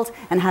 pre-assembled,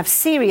 and have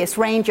serious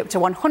range up to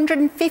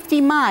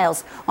 150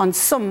 miles on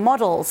some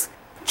models.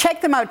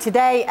 Check them out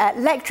today at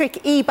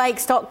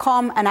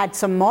lectricebikes.com and add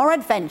some more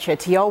adventure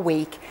to your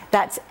week.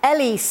 That's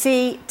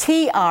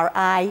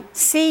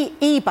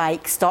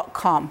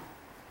lectricebikes.com.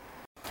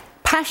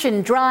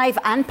 Passion, drive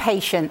and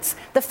patience.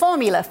 The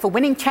formula for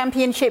winning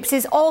championships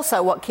is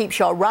also what keeps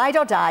your ride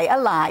or die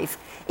alive.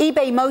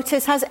 eBay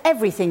Motors has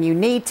everything you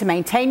need to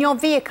maintain your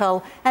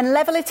vehicle and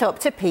level it up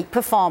to peak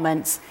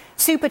performance.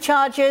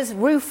 Superchargers,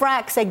 roof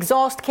racks,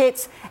 exhaust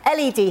kits,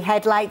 LED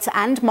headlights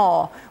and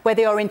more.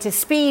 Whether you're into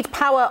speed,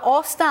 power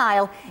or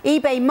style,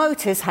 eBay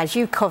Motors has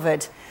you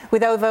covered.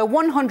 With over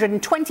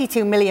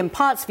 122 million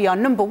parts for your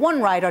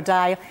 #1 ride or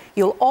die,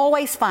 you'll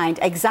always find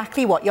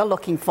exactly what you're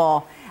looking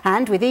for.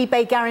 And with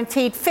eBay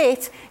Guaranteed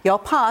Fit, your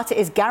part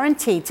is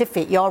guaranteed to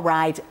fit your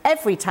ride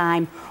every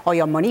time or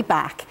your money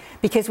back.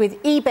 Because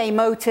with eBay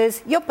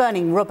Motors, you're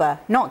burning rubber,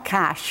 not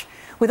cash.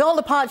 With all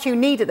the parts you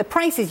need at the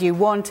prices you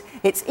want,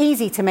 it's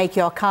easy to make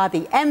your car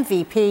the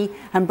MVP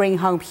and bring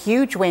home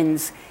huge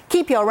wins.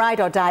 Keep your ride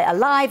or die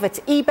alive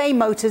at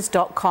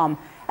ebaymotors.com.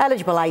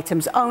 Eligible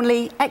items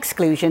only,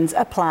 exclusions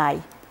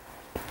apply.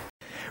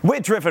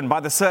 We're driven by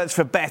the search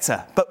for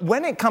better, but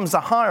when it comes to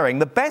hiring,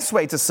 the best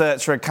way to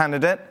search for a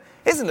candidate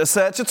isn't to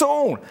search at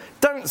all.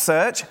 Don't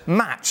search,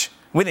 match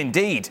with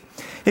Indeed.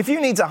 If you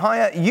need to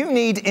hire, you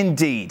need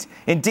Indeed.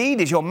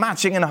 Indeed is your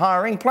matching and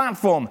hiring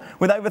platform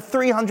with over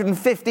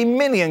 350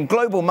 million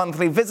global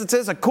monthly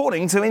visitors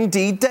according to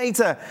Indeed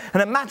data,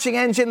 and a matching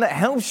engine that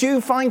helps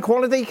you find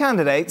quality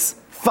candidates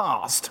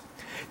fast.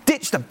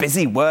 Ditch the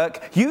busy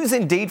work. Use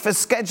Indeed for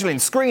scheduling,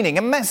 screening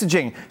and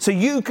messaging so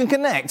you can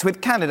connect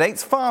with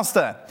candidates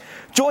faster.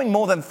 Join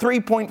more than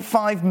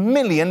 3.5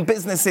 million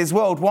businesses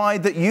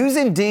worldwide that use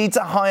Indeed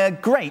to hire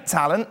great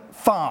talent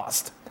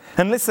fast.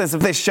 And listeners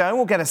of this show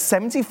will get a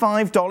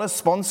 $75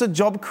 sponsored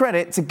job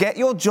credit to get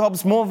your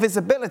jobs more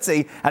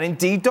visibility at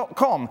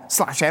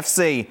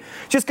Indeed.com/FC.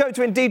 Just go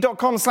to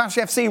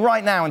Indeed.com/FC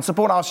right now and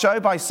support our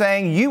show by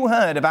saying you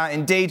heard about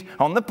Indeed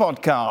on the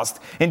podcast.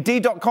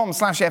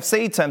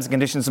 Indeed.com/FC, terms and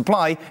conditions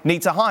apply.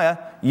 Need to hire?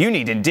 You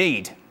need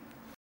Indeed.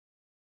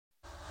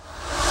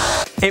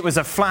 It was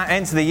a flat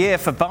end to the year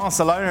for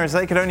Barcelona as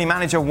they could only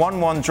manage a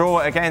 1-1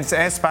 draw against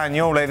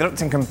Espanyol. They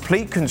looked in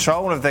complete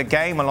control of the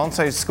game.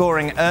 Alonso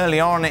scoring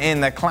early on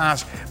in the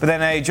clash, but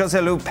then a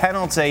Joselu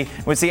penalty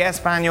was the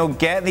Espanyol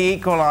get the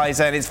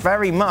equaliser. And it's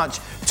very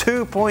much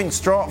 2 points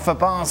drop for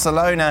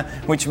Barcelona,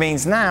 which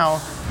means now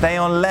they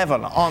are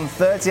level on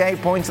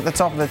 38 points at the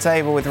top of the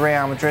table with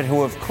Real Madrid,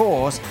 who of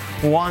course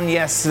won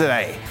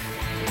yesterday.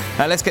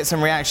 Let's get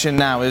some reaction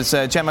now as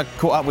Gemma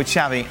caught up with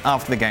Xavi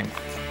after the game.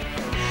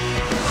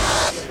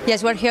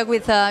 Yes, we're here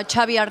with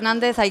Xavi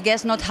Hernandez, I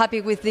guess not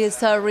happy with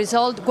this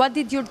result. What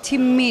did your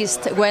team miss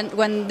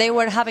when they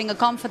were having a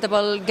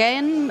comfortable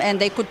game and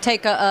they could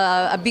take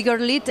a bigger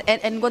lead?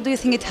 And what do you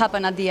think it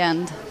happened at the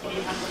end?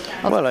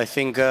 Well, I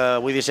think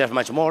we deserve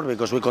much more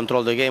because we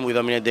control the game, we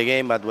dominate the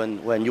game, but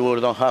when you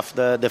don't have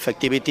the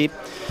effectivity,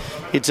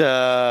 it's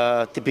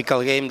a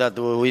typical game that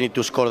we need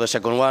to score the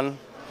second one,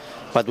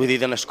 but we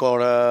didn't score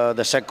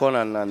the second,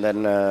 and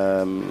then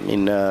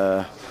in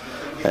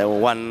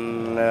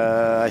one,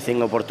 I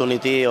think,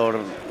 opportunity, or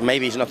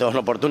maybe it's not an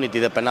opportunity,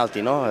 the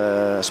penalty, no?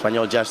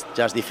 Espanyol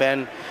just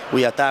defend,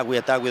 we attack, we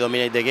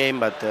dominate the game,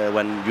 but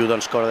when you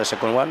don't score the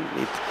second one,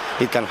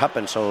 it can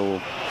happen.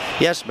 So,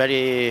 yes,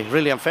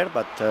 really unfair,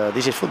 but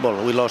this is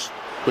football. We lost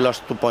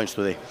 2 points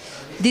today.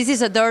 This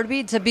is a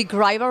derby, it's a big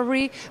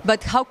rivalry,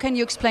 but how can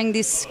you explain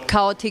this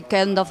chaotic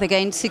end of the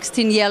game,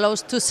 16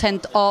 yellows, 2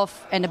 sent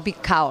off, and a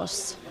big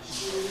chaos?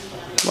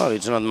 Well,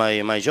 it's not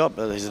my job.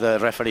 It's the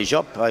referee's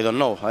job. I don't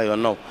know.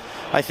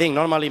 I think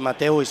normally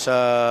Mateo is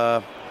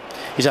a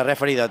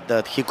referee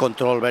that he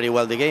controls very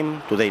well the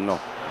game. Today, no.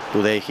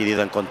 Today he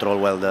didn't control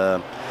well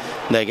the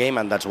game,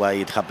 and that's why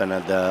it happened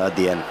at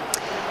the end.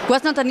 It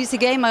was not an easy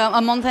game,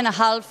 a month and a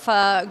half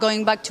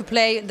going back to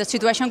play. The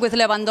situation with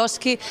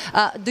Lewandowski,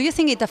 do you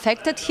think it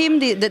affected him,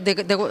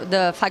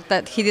 the fact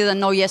that he didn't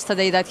know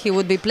yesterday that he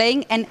would be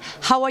playing? And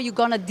how are you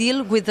going to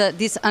deal with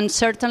this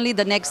uncertainty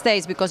the next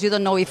days? Because you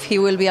don't know if he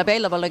will be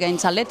available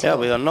against Atletico. Yeah,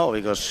 we don't know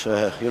because,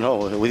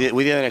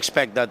 we didn't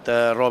expect that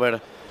Robert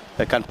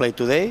can play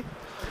today.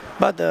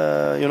 But,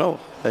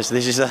 this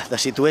is the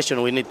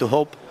situation. We need to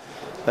hope.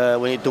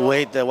 We need to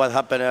wait what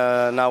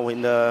happened now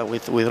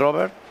with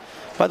Robert.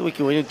 But we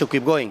need to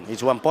keep going.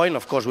 It's 1 point.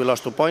 Of course, we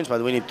lost 2 points,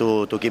 but we need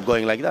to keep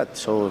going like that.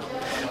 So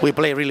we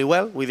play really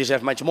well. We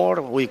deserve much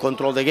more. We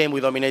control the game.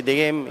 We dominate the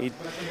game.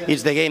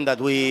 It's the game that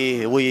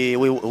we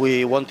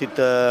wanted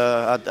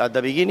at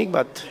the beginning.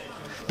 But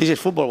this is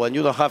football. When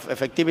you don't have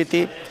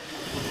effectivity,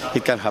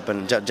 it can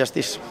happen. Just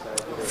this.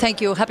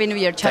 Thank you. Happy New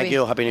Year, Xavi. Thank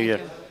you. Happy New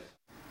Year.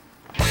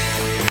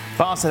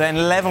 Barca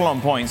then level on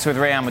points with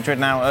Real Madrid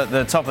now at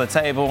the top of the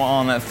table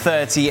on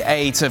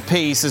 38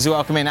 apiece as we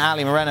welcome in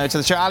Ali Moreno to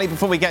the show. Ali,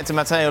 before we get to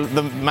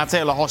the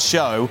Mateo Lahoz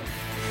show,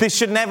 this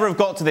should never have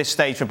got to this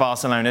stage for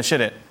Barcelona,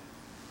 should it?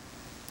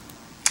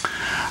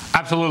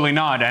 Absolutely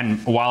not.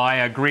 And while I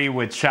agree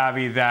with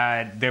Xavi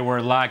that they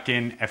were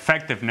lacking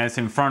effectiveness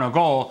in front of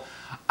goal,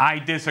 I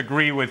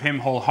disagree with him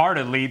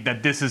wholeheartedly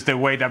that this is the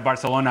way that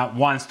Barcelona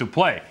wants to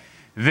play.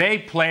 They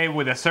play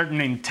with a certain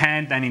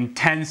intent and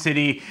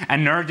intensity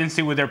and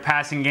urgency with their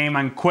passing game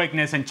and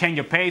quickness and change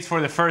of pace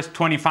for the first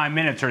 25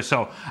 minutes or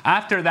so.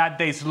 After that,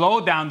 they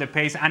slowed down the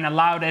pace and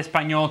allowed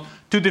Espanyol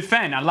to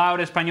defend, allowed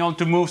Espanyol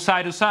to move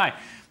side to side.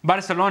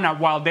 Barcelona,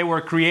 while they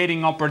were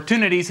creating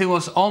opportunities, it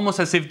was almost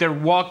as if they're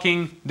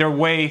walking their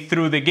way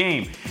through the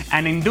game.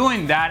 And in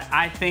doing that,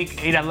 I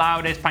think it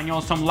allowed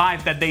Espanyol some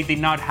life that they did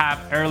not have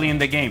early in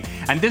the game.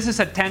 And this is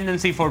a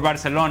tendency for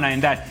Barcelona in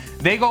that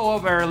they go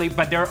up early,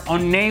 but they're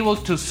unable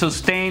to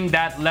sustain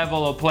that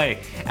level of play.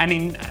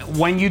 And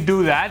when you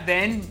do that,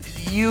 then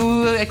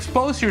you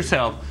expose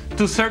yourself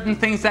to certain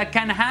things that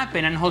can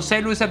happen. And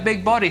Joselu is a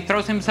big body,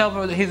 throws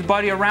his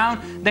body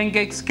around, then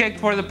gets kicked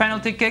for the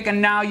penalty kick, and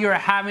now you're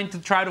having to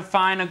try to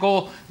find a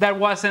goal that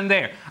wasn't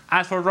there.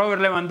 As for Robert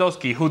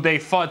Lewandowski, who they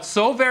fought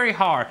so very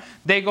hard,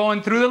 they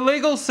going through the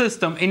legal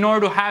system in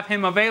order to have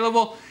him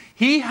available.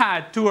 He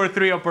had 2 or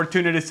 3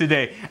 opportunities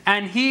today,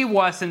 and he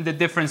wasn't the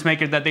difference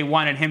maker that they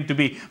wanted him to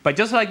be. But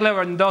just like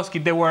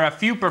Lewandowski, there were a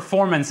few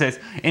performances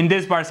in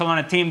this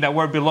Barcelona team that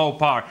were below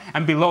par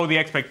and below the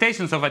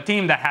expectations of a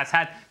team that has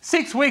had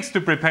 6 weeks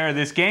to prepare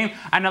this game.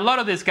 And a lot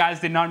of these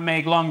guys did not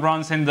make long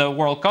runs in the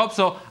World Cup,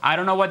 so I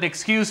don't know what the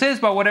excuse is,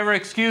 but whatever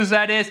excuse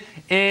that is,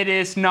 it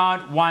is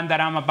not one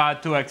that I'm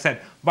about to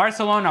accept.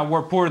 Barcelona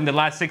were poor in the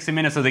last 60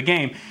 minutes of the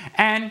game,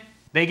 and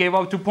They gave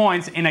up 2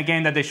 points in a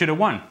game that they should have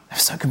won. They're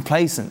so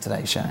complacent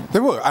today, Shane.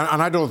 They were,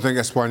 and I don't think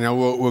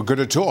Espanyol were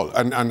good at all.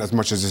 And as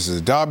much as this is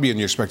a derby and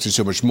you expected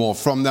so much more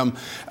from them,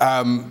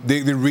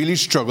 they really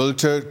struggled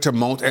to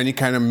mount any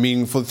kind of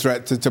meaningful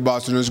threat to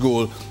Barcelona's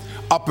goal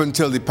up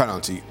until the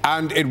penalty.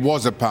 And it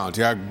was a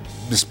penalty,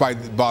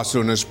 despite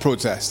Barcelona's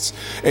protests.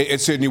 It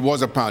certainly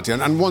was a penalty.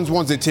 And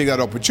once they take that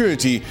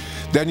opportunity,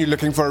 then you're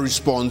looking for a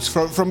response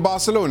from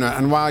Barcelona.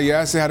 And while,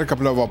 yes, they had a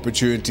couple of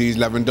opportunities,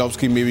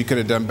 Lewandowski maybe could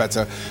have done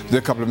better than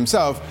a couple of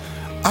himself,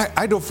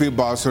 I don't feel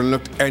Barcelona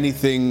looked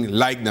anything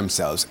like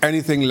themselves,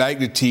 anything like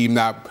the team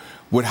that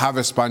would have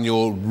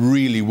Espanyol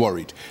really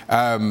worried.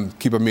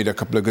 Keeper made a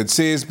couple of good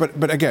saves,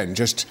 but again,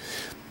 just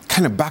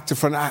kind of back to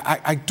front.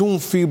 I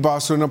don't feel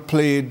Barcelona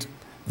played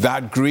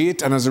that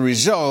great, and as a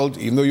result,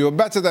 even though you're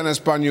better than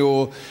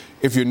Espanyol,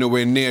 if you're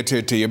nowhere near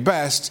to your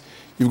best,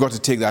 you've got to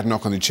take that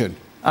knock on the chin.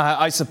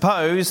 I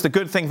suppose the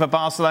good thing for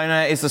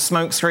Barcelona is the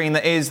smokescreen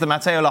that is the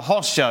Mateo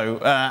Lahoz show,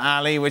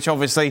 Ali, which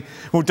obviously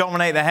will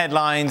dominate the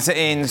headlines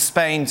in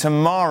Spain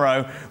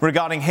tomorrow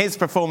regarding his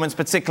performance,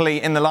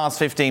 particularly in the last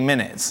 15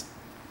 minutes.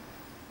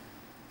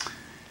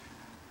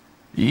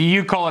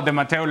 You call it the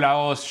Mateo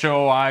Lahoz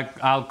show,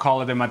 I'll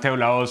call it the Mateo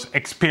Lahoz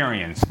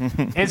experience.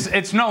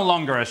 It's no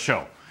longer a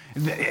show.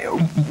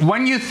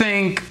 When you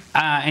think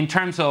in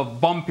terms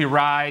of bumpy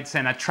rides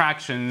and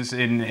attractions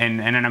in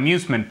an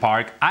amusement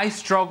park, I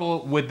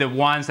struggle with the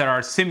ones that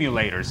are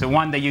simulators, the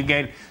one that you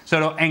get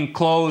sort of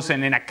enclosed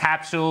and in a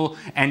capsule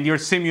and you're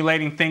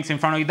simulating things in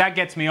front of you. That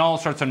gets me all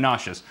sorts of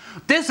nauseous.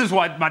 This is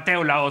what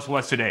Mateo Lahoz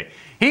was today.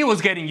 He was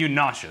getting you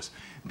nauseous.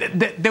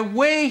 The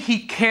way he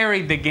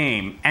carried the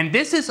game, and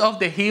this is off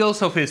the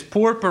heels of his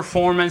poor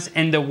performance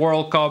in the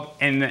World Cup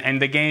and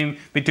the game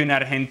between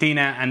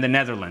Argentina and the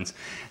Netherlands.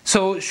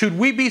 So should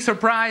we be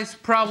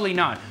surprised? Probably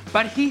not.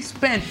 But he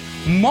spent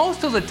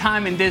most of the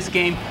time in this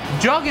game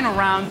jogging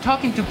around,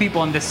 talking to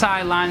people on the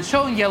sidelines,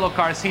 showing yellow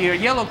cards here,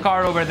 yellow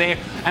card over there,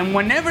 and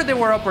whenever there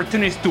were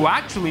opportunities to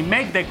actually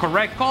make the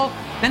correct call,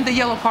 then the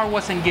yellow card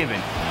wasn't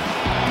given.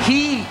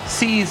 He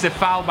sees the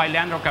foul by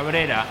Leandro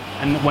Cabrera,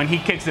 and when he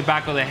kicks the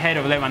back of the head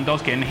of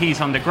Lewandowski and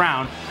he's on the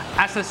ground,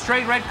 as a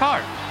straight red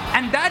card.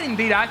 And that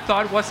indeed I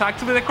thought was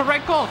actually the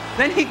correct call.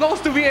 Then he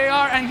goes to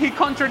VAR and he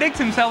contradicts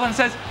himself and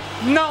says,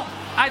 no,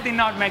 I did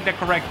not make the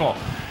correct call.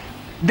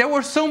 There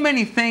were so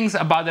many things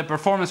about the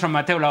performance from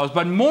Mateo Lahoz,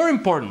 but more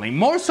importantly,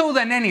 more so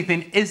than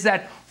anything, is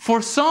that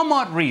for some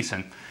odd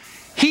reason,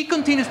 he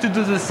continues to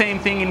do the same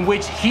thing in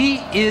which he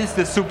is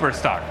the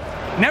superstar.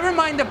 Never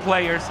mind the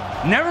players,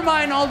 never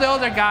mind all the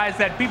other guys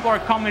that people are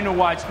coming to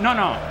watch. No,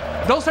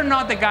 those are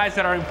not the guys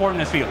that are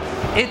important in this field.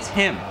 It's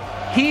him.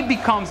 He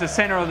becomes the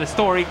center of the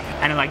story,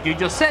 and like you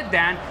just said,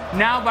 Dan,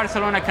 now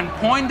Barcelona can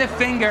point the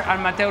finger at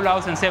Mateo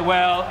Lahoz and say,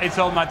 well, it's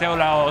all Mateo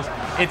Lahoz,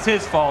 it's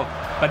his fault.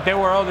 But there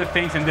were other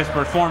things in this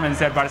performance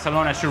that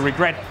Barcelona should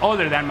regret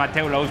other than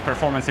Mateo Lahoz's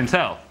performance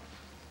himself.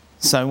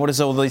 So what does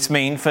all this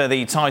mean for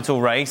the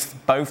title race?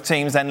 Both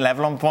teams then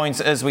level on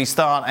points as we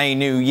start a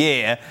new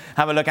year.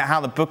 Have a look at how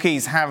the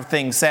bookies have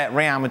things set.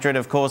 Real Madrid,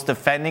 of course,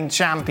 defending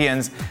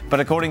champions. But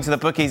according to the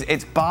bookies,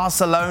 it's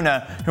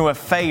Barcelona who are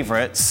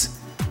favourites.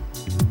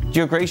 Do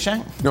you agree,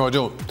 Shane? No, I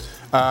don't.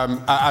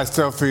 I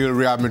still feel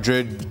Real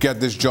Madrid get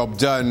this job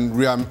done.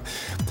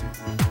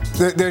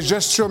 There's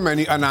just so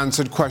many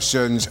unanswered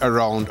questions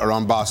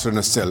around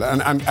Barcelona still.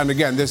 And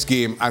again, this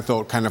game, I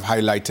thought, kind of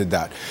highlighted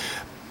that.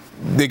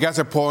 They get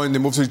a point, they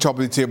move to the top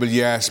of the table,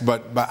 yes,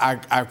 but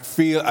I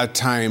feel at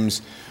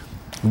times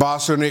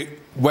Barcelona,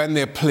 when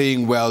they're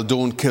playing well,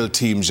 don't kill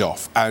teams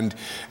off. And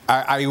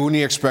I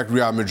only expect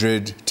Real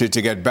Madrid to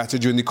get better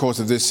during the course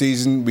of this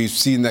season. We've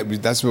seen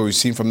that's what we've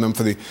seen from them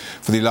for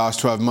the last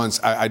 12 months.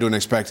 I don't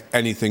expect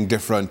anything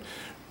different.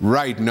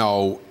 Right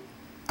now,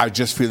 I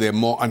just feel there are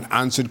more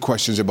unanswered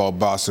questions about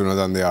Barcelona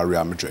than there are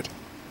Real Madrid.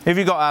 Who have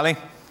you got, Ali?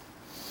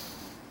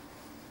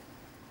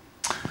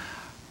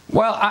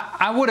 Well,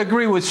 I would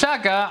agree with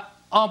Shaka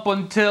up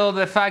until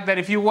the fact that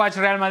if you watch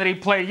Real Madrid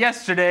play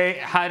yesterday,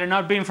 had it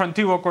not been from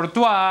Thibaut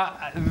Courtois,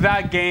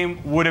 that game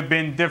would have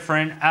been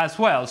different as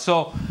well.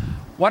 So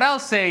what I'll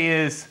say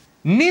is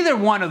neither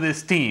one of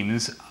these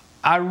teams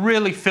are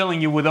really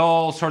filling you with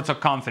all sorts of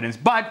confidence.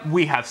 But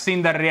we have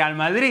seen that Real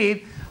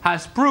Madrid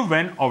has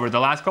proven over the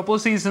last couple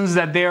of seasons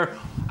that they're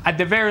at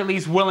the very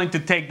least willing to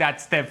take that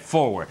step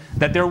forward,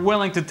 that they're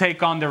willing to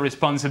take on the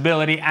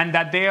responsibility, and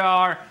that they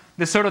are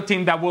the sort of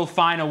team that will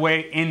find a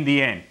way in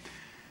the end.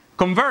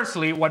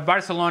 Conversely, what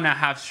Barcelona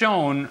have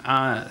shown,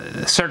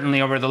 certainly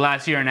over the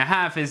last year and a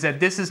half, is that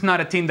this is not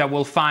a team that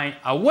will find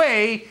a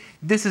way.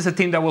 This is a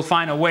team that will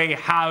find a way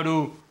how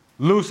to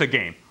lose a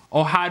game,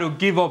 or how to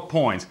give up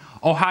points,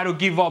 or how to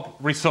give up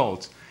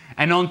results.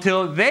 And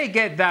until they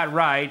get that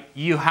right,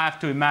 you have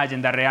to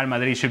imagine that Real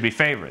Madrid should be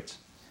favorites.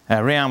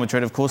 Real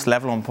Madrid, of course,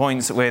 level on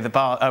points with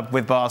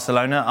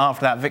Barcelona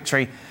after that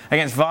victory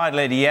against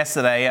Valladolid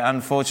yesterday.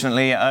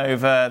 Unfortunately,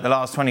 over the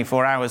last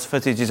 24 hours,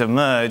 footage has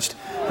emerged.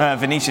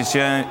 Vinicius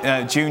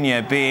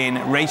Junior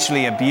being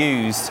racially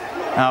abused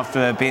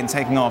after being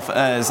taken off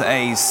as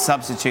a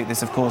substitute.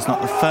 This, of course,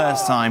 not the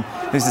first time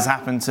this has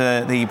happened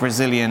to the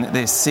Brazilian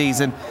this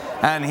season.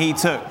 And he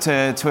took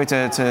to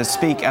Twitter to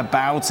speak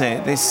about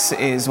it. This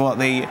is what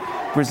the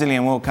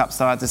Brazilian World Cup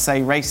star had to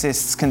say.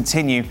 Racists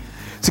continue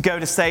to go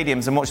to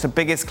stadiums and watch the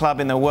biggest club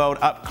in the world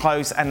up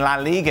close, and La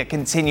Liga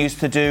continues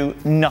to do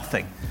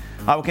nothing.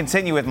 I will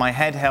continue with my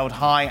head held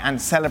high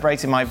and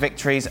celebrating my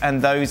victories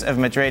and those of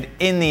Madrid.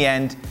 In the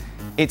end,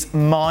 it's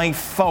my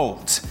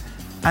fault.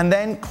 And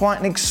then quite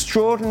an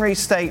extraordinary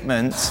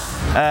statement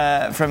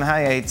from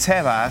Javier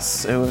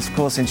Tebas, who was, of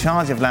course, in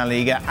charge of La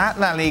Liga. At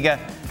La Liga,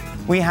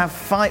 we have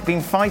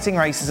been fighting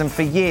racism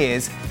for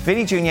years.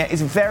 Vini Jr.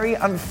 is very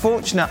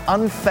unfortunate,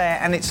 unfair,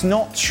 and it's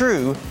not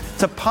true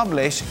to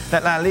publish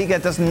that La Liga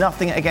does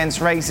nothing against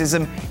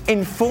racism.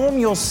 Inform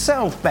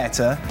yourself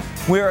better.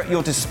 We're at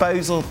your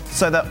disposal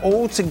so that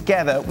all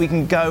together we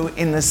can go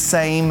in the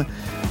same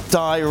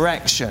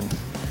direction.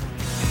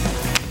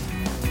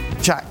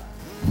 Jack.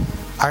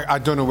 I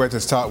don't know where to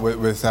start with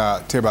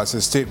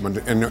Tebas' statement,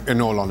 in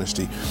all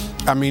honesty.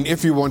 I mean,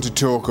 if you want to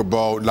talk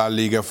about La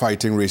Liga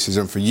fighting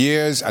racism for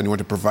years and you want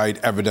to provide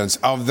evidence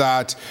of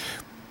that,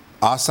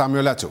 ask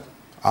Samuel Eto'o,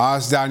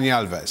 ask Dani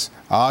Alves,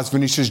 ask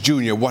Vinicius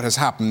Jr. what has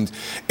happened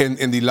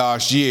in the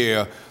last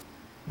year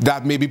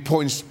that maybe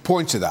points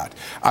to that,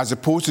 as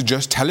opposed to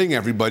just telling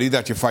everybody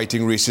that you're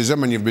fighting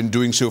racism and you've been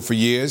doing so for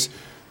years.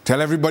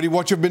 Tell everybody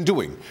what you've been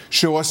doing.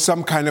 Show us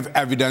some kind of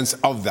evidence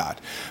of that.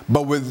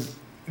 But with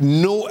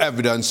no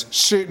evidence,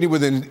 certainly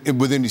within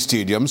the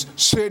stadiums,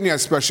 certainly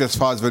especially as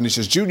far as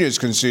Vinicius Jr. is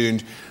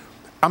concerned,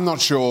 I'm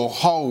not sure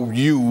how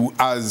you,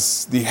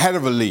 as the head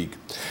of a league,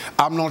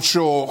 I'm not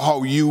sure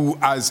how you,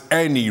 as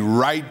any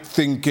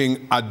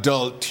right-thinking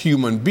adult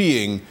human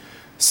being,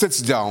 sits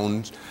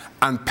down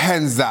and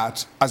pens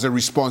that as a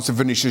response to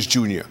Vinicius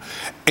Jr.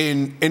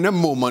 in a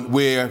moment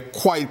where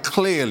quite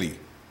clearly,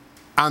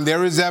 and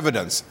there is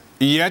evidence,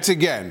 yet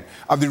again,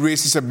 of the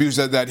racist abuse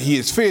that he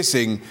is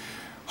facing,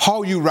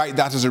 how you write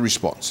that as a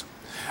response.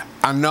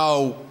 And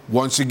now,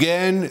 once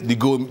again, the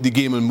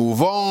game will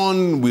move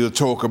on. We'll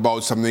talk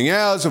about something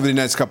else over the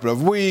next couple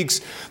of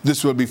weeks.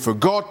 This will be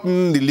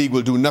forgotten. The league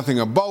will do nothing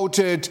about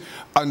it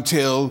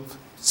until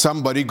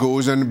somebody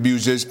goes and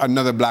abuses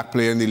another black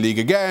player in the league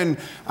again,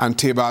 and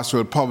Tebas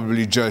will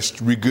probably just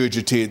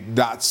regurgitate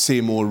that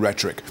same old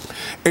rhetoric.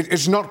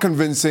 It's not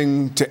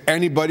convincing to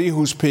anybody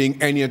who's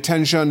paying any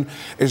attention.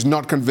 It's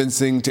not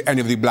convincing to any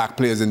of the black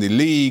players in the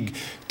league.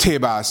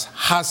 Tebas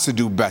has to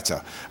do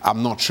better.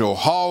 I'm not sure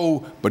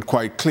how, but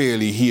quite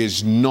clearly he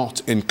is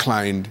not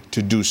inclined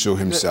to do so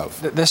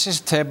himself. This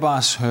is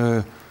Tebas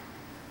who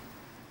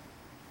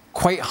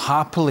quite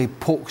happily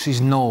pokes his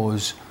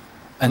nose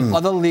in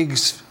other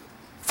leagues'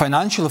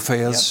 financial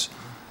affairs,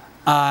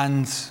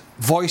 and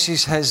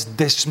voices his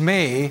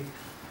dismay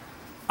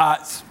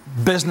at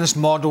business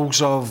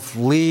models of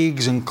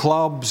leagues and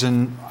clubs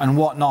and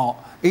whatnot.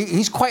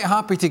 He's quite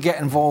happy to get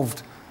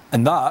involved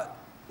in that,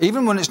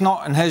 even when it's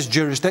not in his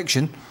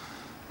jurisdiction.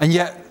 And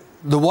yet,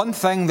 the one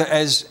thing that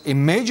is a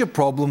major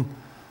problem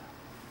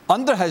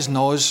under his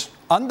nose,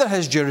 under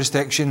his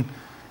jurisdiction,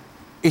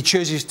 he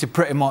chooses to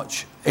pretty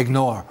much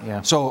ignore.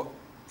 So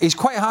he's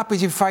quite happy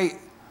to fight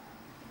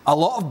a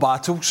lot of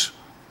battles,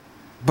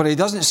 but he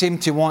doesn't seem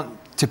to want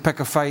to pick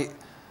a fight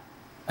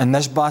in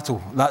this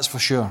battle, that's for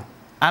sure.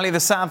 Ali, the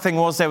sad thing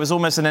was there was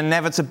almost an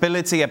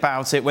inevitability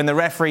about it when the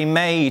referee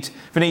made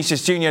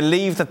Vinicius Jr.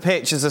 leave the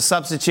pitch as a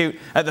substitute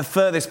at the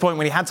furthest point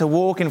when he had to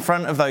walk in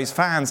front of those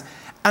fans.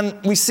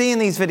 And we see in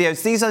these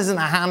videos, these isn't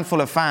a handful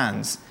of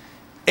fans.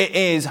 It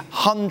is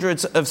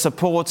hundreds of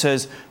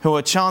supporters who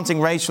are chanting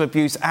racial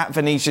abuse at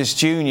Vinicius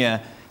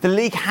Jr. The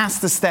league has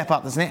to step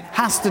up, doesn't it?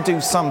 Has to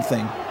do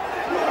something.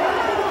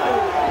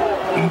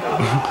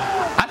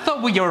 I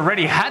thought we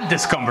already had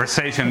this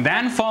conversation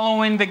then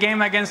following the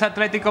game against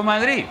Atletico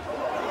Madrid,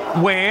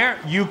 where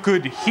you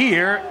could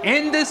hear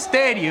in the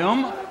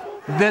stadium,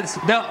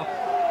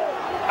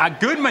 a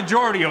good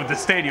majority of the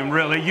stadium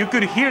really, you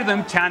could hear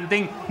them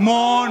chanting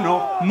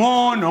mono,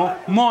 mono,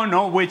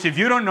 mono, which if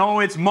you don't know,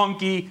 it's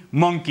monkey,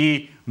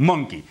 monkey,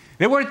 monkey.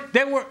 They were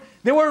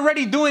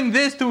already doing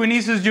this to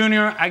Vinicius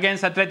Jr.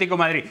 against Atletico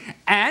Madrid.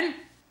 And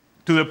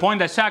to the point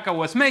that Shaka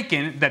was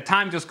making, that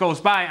time just goes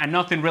by and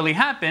nothing really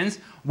happens.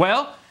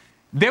 Well,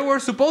 there were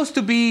supposed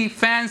to be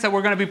fans that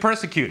were going to be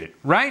persecuted,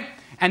 right?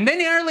 And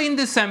then early in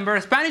December,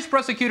 a Spanish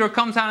prosecutor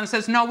comes out and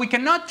says, no, we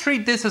cannot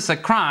treat this as a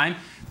crime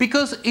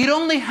because it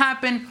only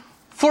happened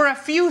for a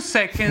few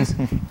seconds.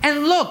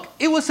 And look,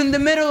 it was in the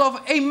middle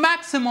of a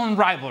maximum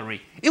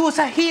rivalry. It was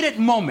a heated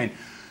moment.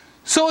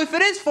 So if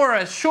it is for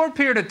a short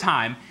period of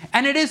time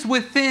and it is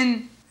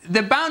within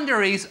the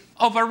boundaries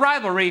of a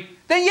rivalry,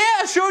 then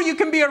yeah, sure, you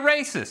can be a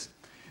racist.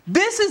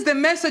 This is the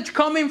message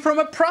coming from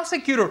a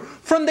prosecutor,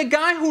 from the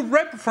guy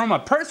from a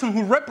person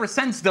who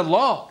represents the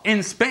law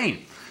in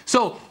Spain.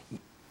 So,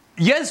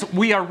 yes,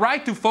 we are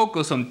right to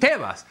focus on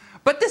Tebas,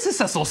 but this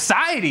is a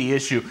society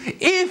issue.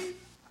 If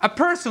a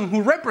person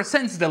who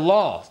represents the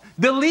laws,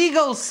 the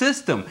legal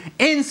system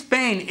in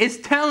Spain is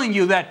telling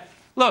you that,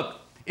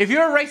 look, if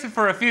you're a racist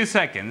for a few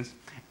seconds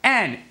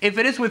And if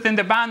it is within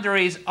the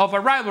boundaries of a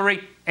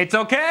rivalry, it's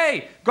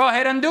okay. Go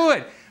ahead and do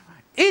it.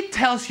 It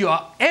tells you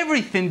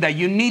everything that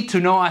you need to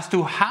know as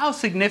to how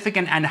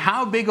significant and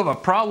how big of a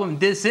problem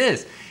this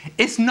is.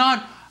 It's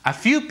not a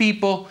few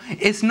people.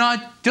 It's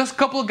not just a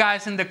couple of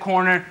guys in the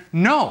corner.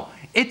 No,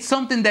 it's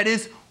something that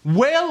is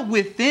well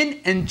within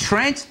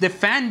entrenched the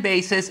fan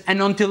bases,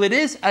 and until it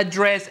is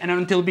addressed and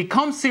until it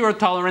becomes zero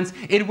tolerance,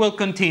 it will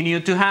continue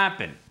to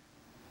happen.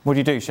 What do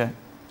you do, Shay?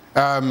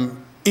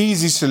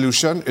 Easy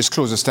solution is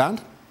close the stand.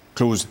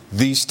 Close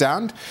the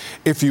stand.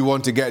 If you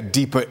want to get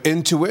deeper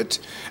into it,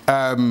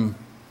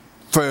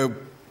 for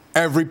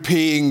every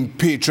paying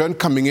patron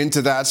coming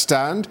into that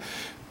stand,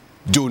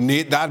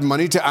 donate that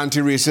money to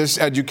anti-racist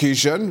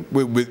education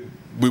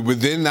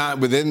within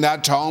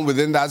that town,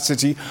 within that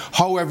city,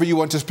 however you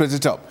want to split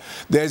it up.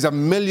 There's a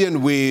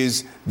million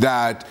ways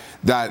that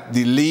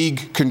the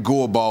league can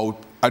go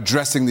about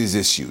addressing these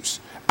issues.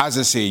 As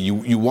I say,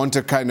 you want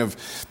a kind of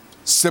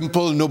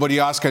simple,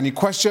 nobody ask any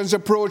questions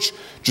approach,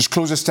 just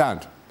close the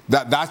stand.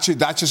 That's your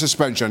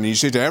suspension. And you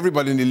say to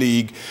everybody in the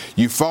league,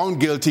 you found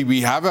guilty, we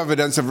have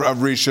evidence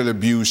of racial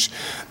abuse.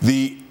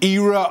 The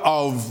era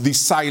of the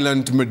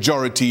silent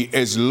majority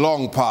is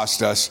long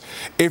past us.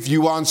 If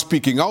you aren't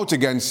speaking out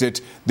against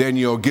it, then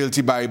you're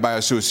guilty by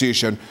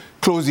association.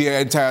 Close the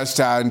entire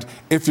stand.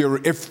 If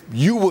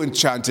you weren't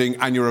chanting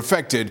and you're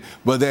affected,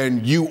 well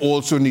then you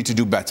also need to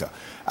do better.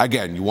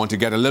 Again, you want to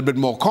get a little bit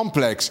more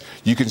complex,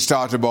 you can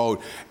start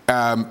about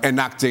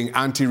enacting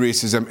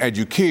anti-racism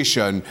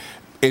education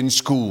in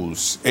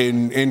schools,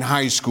 in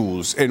high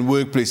schools, in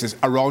workplaces,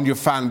 around your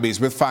fan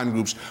base, with fan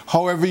groups,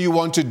 however you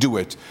want to do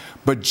it.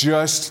 But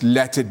just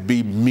let it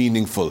be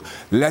meaningful.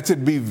 Let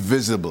it be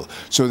visible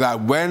so that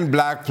when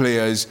black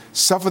players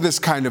suffer this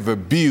kind of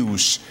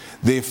abuse,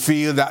 they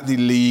feel that the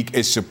league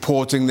is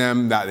supporting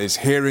them, that is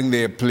hearing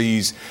their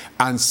pleas,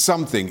 and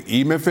something,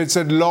 even if it's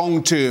a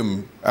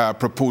long-term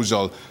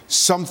proposal,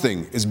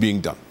 something is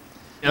being done.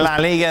 La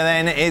Liga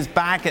then is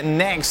back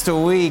next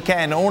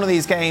weekend. All of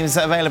these games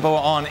available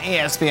on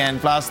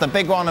ESPN+. The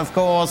big one, of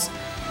course,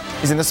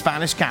 is in the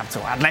Spanish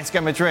capital.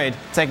 Atletico Madrid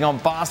taking on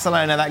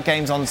Barcelona. That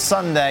game's on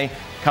Sunday.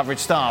 Coverage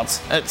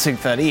starts at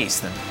 2:30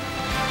 Eastern.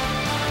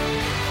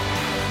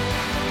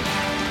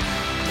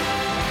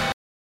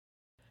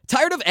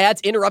 Tired of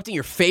ads interrupting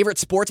your favorite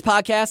sports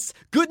podcasts?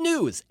 Good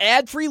news!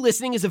 Ad-free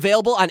listening is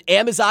available on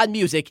Amazon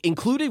Music,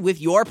 included with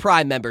your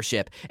Prime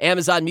membership.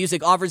 Amazon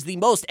Music offers the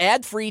most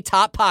ad-free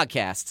top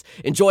podcasts.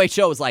 Enjoy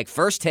shows like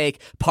First Take,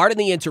 Pardon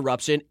the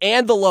Interruption,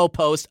 and The Low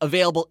Post,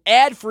 available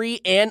ad-free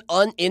and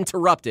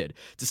uninterrupted.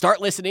 To start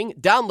listening,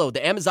 download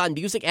the Amazon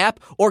Music app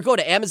or go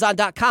to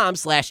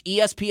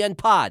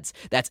amazon.com/ESPNpods.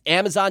 That's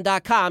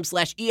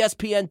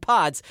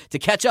amazon.com/ESPNpods to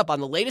catch up on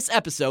the latest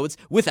episodes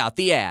without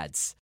the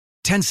ads.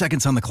 10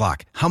 seconds on the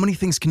clock. How many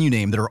things can you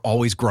name that are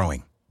always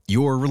growing?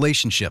 Your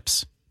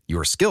relationships,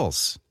 your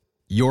skills,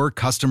 your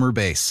customer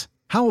base.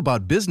 How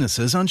about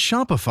businesses on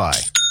Shopify?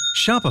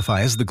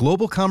 Shopify is the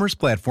global commerce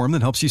platform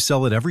that helps you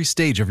sell at every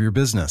stage of your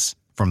business.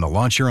 From the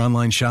launch your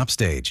online shop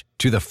stage,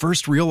 to the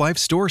first real-life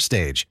store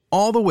stage,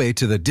 all the way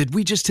to the did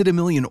we just hit a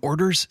million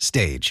orders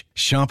stage.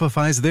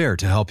 Shopify's there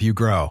to help you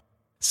grow.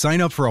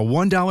 Sign up for a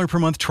 $1 per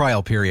month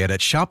trial period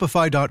at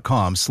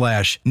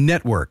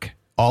shopify.com/network,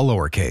 all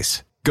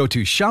lowercase. Go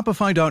to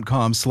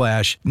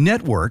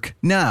shopify.com/network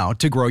now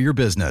to grow your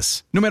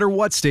business, no matter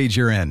what stage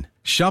you're in.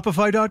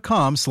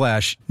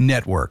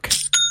 Shopify.com/network.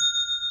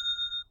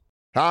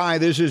 Hi,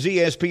 this is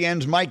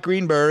ESPN's Mike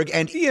Greenberg,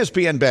 and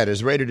ESPN Bet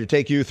is ready to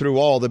take you through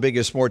all the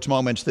biggest sports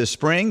moments this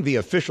spring. The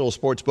official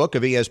sports book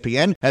of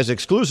ESPN has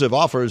exclusive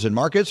offers and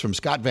markets from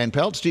Scott Van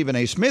Pelt, Stephen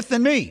A. Smith,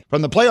 and me.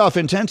 From the playoff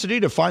intensity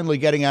to finally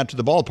getting out to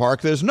the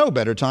ballpark, there's no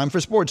better time for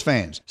sports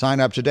fans. Sign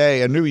up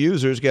today, and new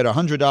users get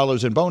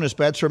 $100 in bonus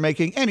bets for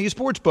making any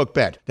sportsbook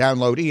bet.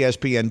 Download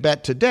ESPN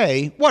Bet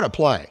today. What a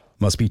play.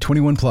 Must be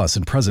 21 plus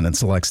and present in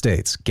select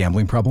states.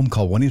 Gambling problem?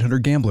 Call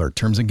 1-800-GAMBLER.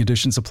 Terms and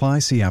conditions apply.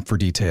 See app for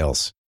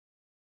details.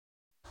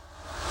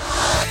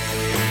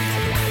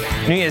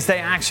 New Year's Day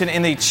action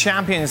in the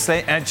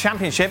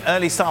Championship.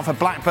 Early start for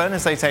Blackburn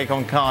as they take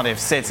on Cardiff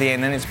City,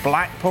 and then it's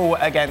Blackpool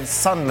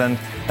against Sunderland.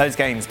 Those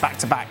games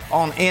back-to-back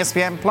on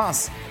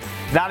ESPN+.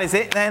 That is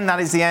it then.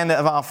 That is the end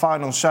of our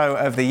final show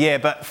of the year.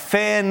 But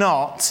fear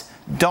not,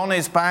 Don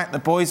is back. The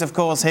boys, of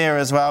course, here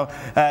as well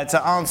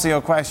to answer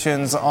your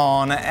questions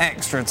on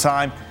Extra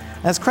Time,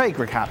 as Craig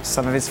recaps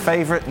some of his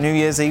favourite New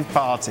Year's Eve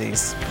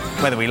parties,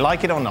 whether we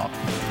like it or not.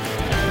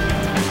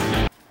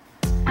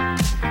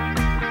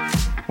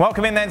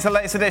 Welcome in then to the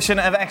latest edition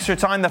of Extra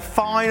Time, the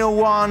final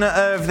one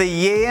of the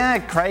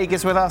year. Craig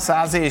is with us,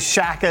 as is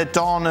Shaka,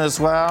 Don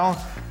as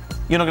well.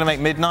 You're not going to make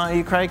midnight, are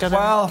you, Craig?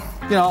 Well,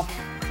 you know.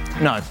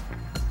 No.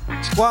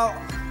 Well,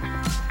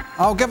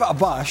 I'll give it a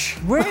bash.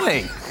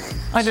 Really?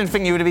 I didn't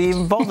think you would be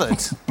even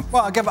bothered.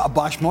 Well, I'll give it a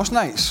bash most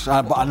nights.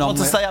 But I want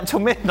to stay up till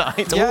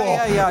midnight?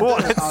 Yeah.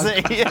 Let's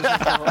see.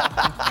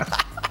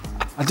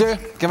 I do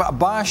give it a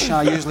bash.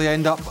 I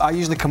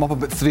usually come up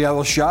about 3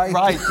 hours shy.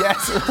 Right,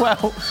 yes,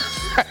 well.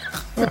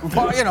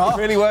 But, you know.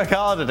 Really work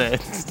hard at it.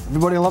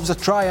 Everybody loves a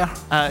trier.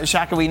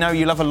 Shaka, we know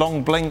you love a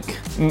long blink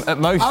at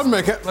most. I'll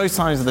make it. Most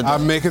times of the day. I'll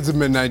make it to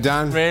midnight,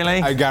 Dan. Really?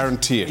 I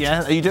guarantee it.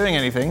 Yeah. Are you doing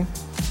anything?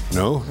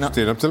 No,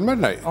 staying up till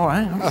midnight. All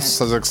right. Okay.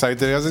 That's as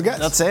excited as it gets.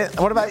 That's it.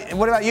 What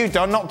about you,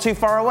 Don? Not too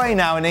far away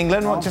now in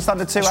England. What, just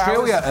under 2 hours?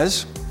 Australia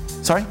is.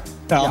 Sorry?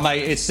 No,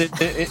 mate,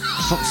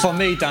 for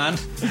me, Dan,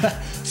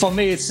 for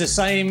me, it's the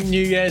same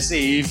New Year's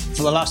Eve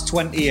for the last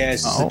 20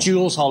 years. It's the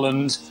Jules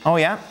Holland. Oh,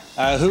 yeah?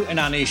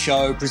 Hootenanny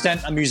show,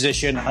 presenter,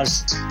 musician,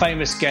 has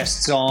famous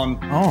guests on.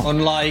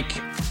 Unlike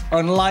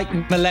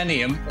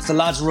Millennium, if the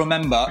lads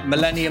remember,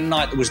 Millennium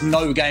night, there was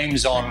no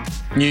games on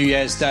New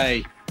Year's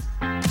Day.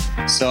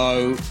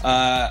 So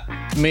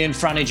me and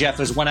Franny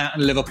Jeffers went out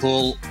in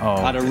Liverpool,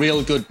 had a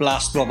real good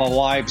blast with our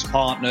wives,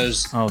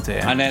 partners. Oh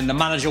dear. And then the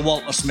manager,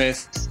 Walter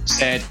Smith,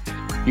 said,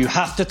 you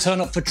have to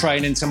turn up for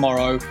training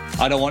tomorrow.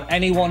 I don't want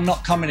anyone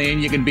not coming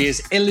in. You can be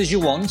as ill as you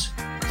want,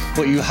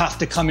 but you have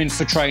to come in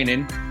for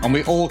training. And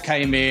we all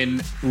came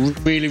in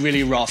really,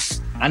 really rough.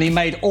 And he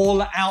made all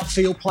the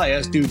outfield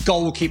players do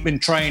goalkeeping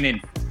training.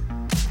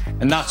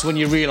 And that's when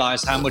you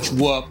realise how much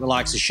work the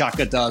likes of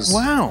Shaka does.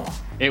 Wow.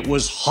 It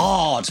was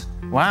hard.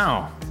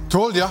 Wow.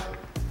 Told ya.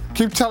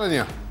 Keep telling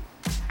you.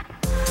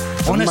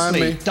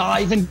 Honestly,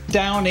 diving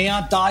down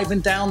here, diving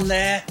down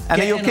there.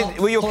 And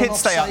will your kids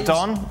stay up,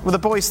 Don? Will the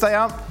boys stay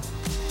up?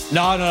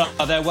 No,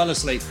 they're well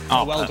asleep.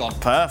 Oh, well gone.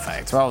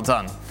 Perfect. Well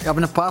done. You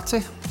having a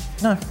party?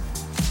 No.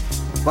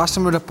 Last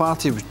time we had a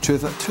party was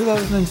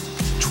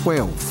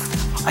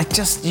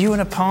 2012. You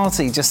and a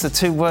party, just the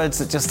two words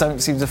that just don't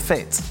seem to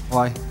fit.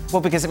 Why?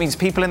 Well, because it means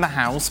people in the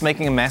house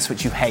making a mess,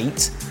 which you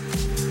hate.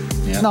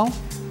 Yeah. No.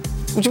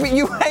 What do you mean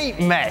you hate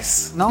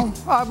mess? No.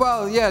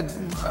 Well, yeah,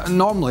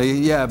 normally,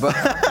 yeah, but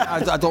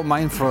I don't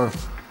mind for...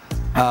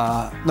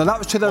 no, that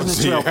was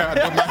 2012.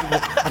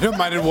 I don't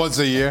mind it once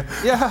a year.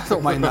 Yeah, I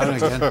don't mind now and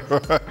again.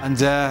 And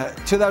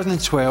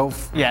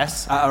 2012,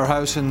 yes, at our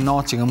house in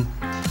Nottingham.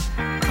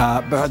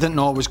 But I didn't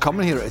know I was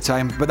coming here at the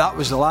time. But that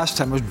was the last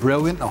time. It was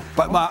brilliant, though.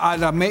 But I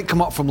had a mate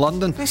come up from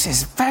London. This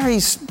is very...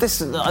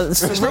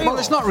 Well,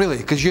 it's not really,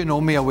 because you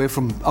know me away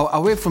from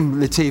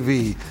the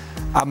TV.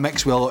 I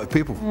mix with a lot of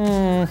people.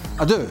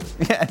 I do.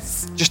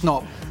 Yes. Just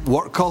not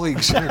work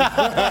colleagues. What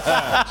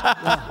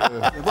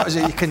is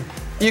it?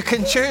 You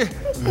can choose.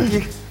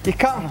 You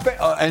can't.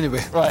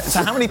 Anyway. Right.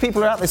 So how many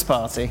people are at this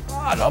party?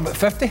 I don't know, about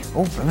 50.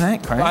 Oh,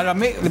 brilliant, great. I had a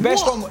mate, the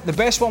best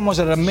one was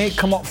that a mate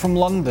come up from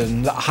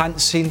London that I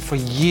hadn't seen for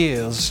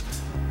years,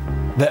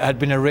 that had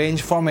been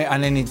arranged for me,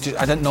 and then I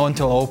didn't know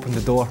until I opened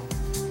the door.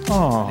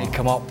 Oh. And he'd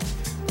come up.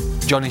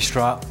 Johnny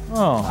Stratt.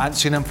 Oh. I hadn't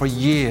seen him for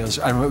years,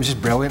 and it was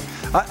just brilliant.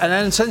 And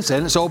then since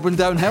then, it's all been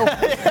downhill.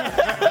 50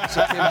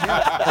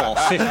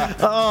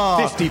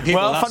 people.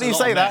 Well, funny you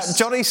say that.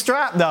 Johnny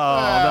Stratt? No.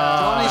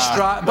 Johnny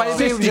Stratt. By the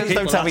way,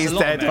 don't tell me he's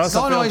dead. No,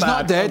 he's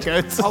not dead.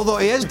 Although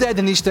he is dead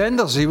in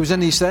EastEnders. He was in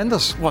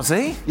EastEnders. Was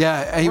he?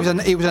 Yeah,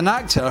 he was an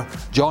actor,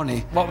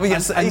 Johnny. Well,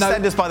 yes,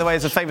 EastEnders, by the way,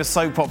 is a famous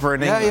soap opera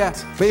in England. Yeah.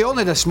 But he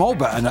only did a small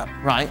bit in it.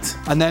 Right.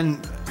 And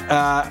then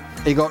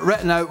he got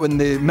written out when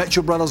the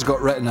Mitchell brothers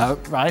got written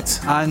out. Right.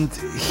 And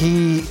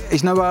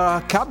he's now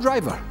a cab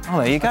driver. Oh,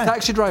 there you go. A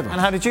taxi driver. And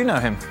how did you know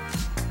him?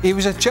 He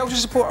was a Chelsea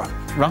supporter.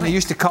 Right. He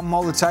used to come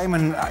all the time,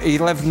 and he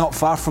lived not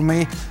far from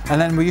me. And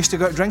then we used to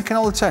go out drinking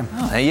all the time.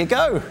 Oh, there you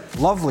go.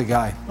 Lovely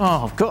guy.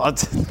 Oh, God.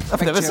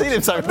 I've never seen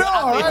him so happy.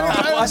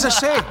 As I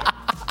say,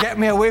 get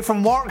me away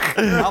from work.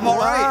 I'm all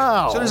right.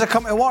 Wow. As soon as I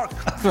come to work.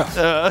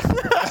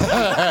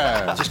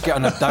 Just get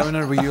on a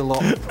downer with you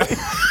lot.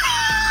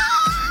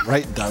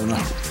 Right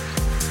downer.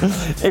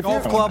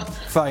 Golf club,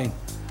 fine.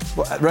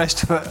 But the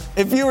rest of it.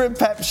 If you were in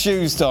Pep's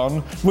shoes,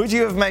 Don, would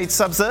you have made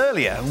subs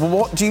earlier?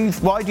 Why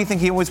do you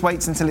think he always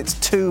waits until it's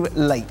too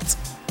late?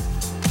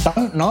 I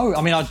don't know.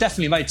 I mean, I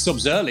definitely made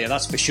subs earlier,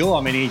 that's for sure.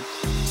 I mean,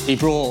 he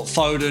brought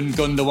Foden,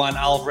 Gundogan,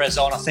 Alvarez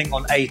on, I think,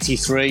 on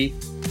 83.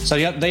 So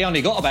they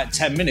only got about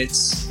 10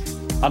 minutes.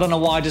 I don't know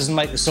why he doesn't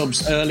make the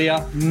subs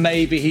earlier.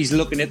 Maybe he's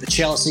looking at the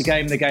Chelsea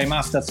game, the game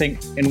after,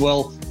 thinking,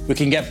 well, we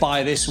can get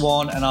by this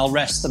one and I'll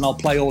rest and I'll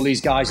play all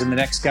these guys in the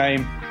next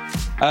game.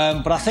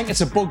 But I think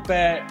it's a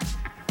bugbear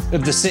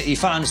of the City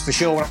fans for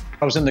sure.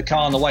 When I was in the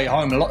car on the way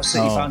home, a lot of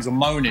City fans were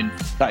moaning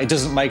that he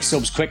doesn't make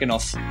subs quick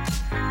enough.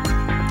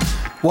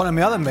 One of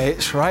my other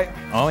mates, right?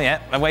 Oh, yeah,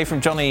 away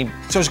from Johnny.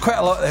 So there's quite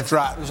a lot of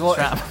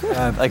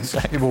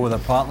people with their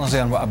partners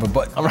there and whatever.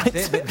 But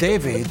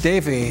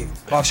Davey,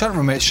 well, I shan't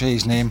remember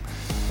his name.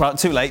 Well,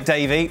 too late,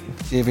 Davey.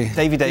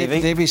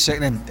 Davey's sick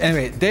name.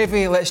 Anyway,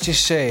 Davey, let's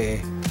just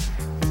say,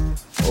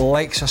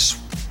 likes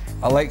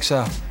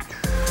a.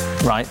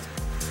 Right.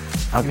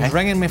 Okay. He was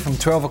ringing me from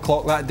 12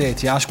 o'clock that day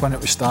to ask when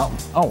it was starting.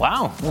 Oh,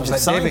 wow. I was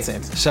like, Davey,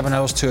 7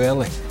 hours too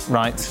early.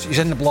 Right. He's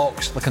in the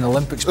blocks like an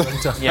Olympic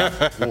sprinter. Yeah.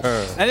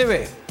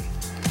 Anyway,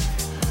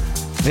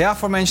 the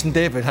aforementioned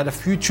David had a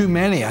few too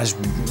many, as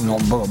blah,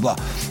 blah, blah.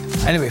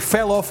 Anyway,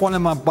 fell off one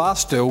of my bar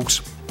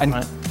stools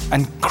and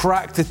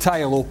cracked the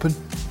tile open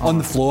on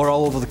the floor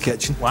all over the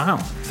kitchen. Wow.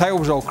 Tile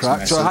was all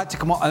cracked, so I had to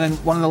come up, and then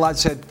one of the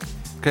lads said,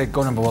 Craig,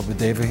 going on a word with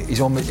Davey. He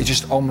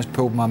just almost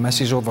pulled my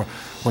missus over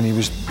when he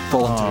was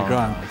falling to the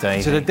ground. Davey.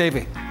 I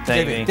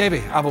said, Davey,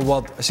 have a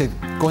word. I said,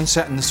 go and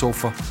sit on the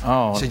sofa.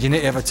 Oh. I said, you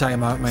need to have a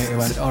time out, mate. He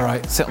went, all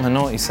right. Sit on the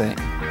naughty seat.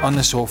 On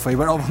the sofa. He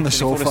went over on the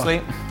sofa. Did he fall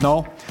asleep?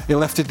 No. He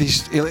lifted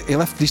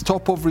his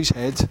top over his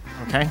head.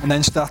 Okay. And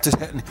then started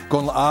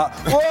going like that.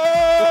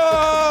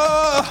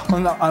 Whoa!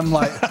 And I'm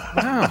like,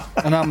 wow.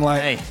 And I'm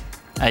like,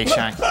 hey,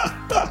 Shaq.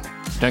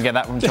 Don't get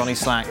that from Johnny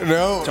Slack.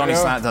 No, Johnny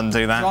Slack doesn't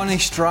do that. Johnny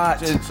Strat.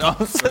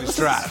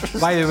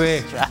 By the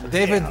way,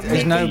 David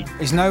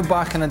is now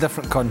back in a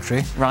different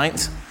country.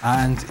 Right.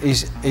 And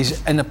he's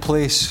in a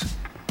place,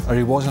 or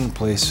he was in a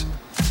place,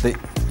 that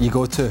you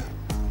go to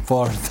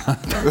for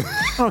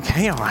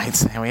Okay, all right.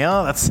 There we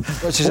are.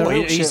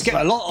 He's getting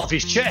a lot off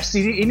his chest.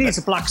 He needs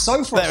a black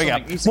sofa. There we go.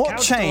 What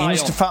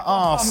changed for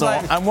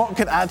Arsenal, and what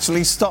could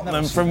actually stop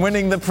them from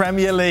winning the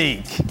Premier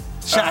League?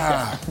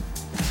 Shaq.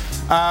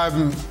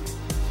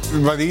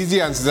 Well, the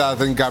easy answer is that I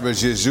think Gabriel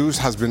Jesus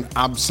has been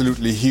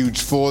absolutely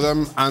huge for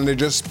them, and they're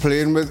just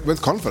playing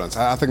with confidence.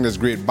 I think there's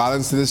great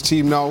balance to this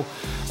team now.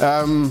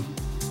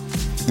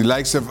 The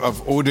likes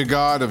of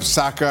Odegaard, of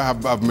Saka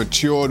have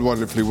matured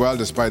wonderfully well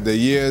despite their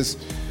years,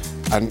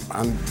 and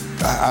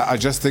I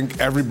just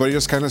think everybody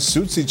just kind of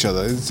suits each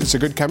other. It's a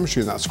good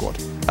chemistry in that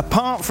squad.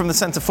 Apart from the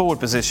centre-forward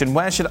position,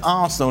 where should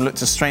Arsenal look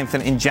to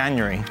strengthen in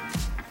January?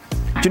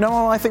 Do you know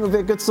what I think would be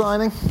a good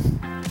signing?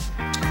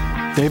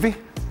 Davey?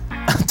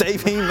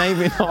 Davey,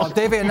 maybe not.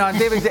 Davey.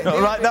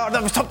 Right,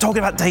 no, stop talking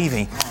about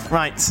Davey.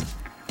 Right.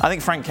 I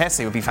think Frank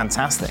Kessie would be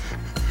fantastic.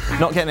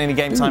 Not getting any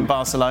game time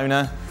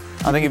Barcelona.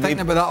 I think thinking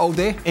about that all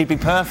day. He'd be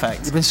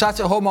perfect. You've been sat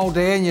at home all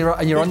day and you're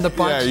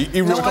underpants. Yeah, he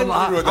wrote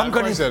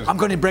that. I'm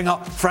going to bring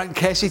up Frank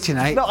Kessie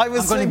tonight. No, I'm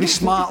going to be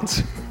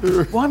smart.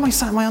 Why am I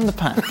sat in my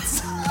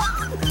underpants?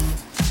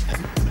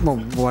 Well,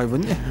 why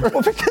wouldn't you?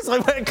 Well, because I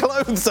wear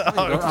clothes at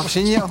home. I've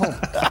seen you at home.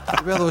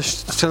 You wear those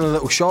silly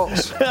little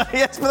shorts.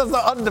 Yes, but that's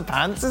not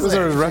underpants, is Those it?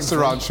 are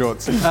restaurant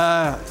shorts.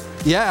 Yeah,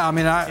 I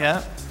mean,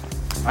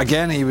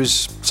 again, he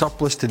was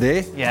surplus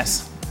today.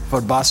 Yes.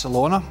 For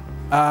Barcelona.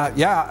 I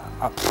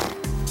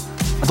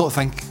don't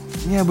think.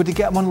 Yeah, would he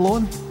get him on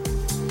loan?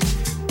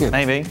 Yeah,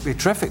 maybe. Be a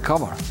terrific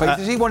cover. But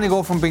does he want to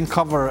go from being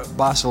cover at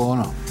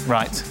Barcelona?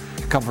 Right.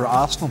 Cover at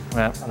Arsenal?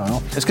 Yeah. I don't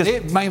know. It's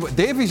because mind what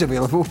Davey's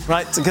available.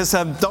 Right, because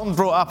Don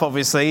brought up,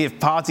 obviously, if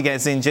Partey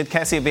gets injured,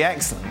 Kessie would be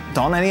excellent.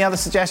 Don, any other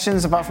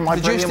suggestions apart from my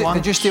brilliant one?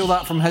 Did you steal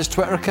that from his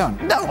Twitter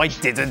account? No, I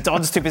didn't.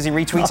 Don's too busy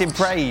retweeting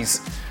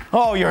praise.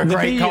 Oh, you're a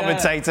great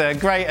commentator,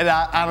 great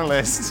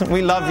analyst.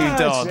 We love you,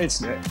 Don.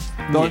 It's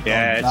always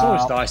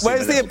nice.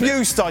 Where's the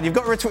abuse, Don? You've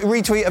got to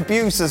retweet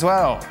abuse as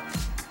well.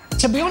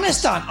 To be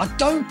honest, Dan, I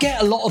don't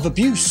get a lot of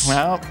abuse.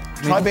 Well,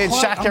 try being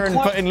Xhaka and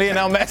putting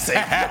Lionel Messi.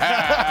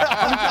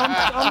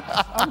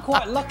 I'm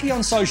quite lucky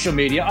on social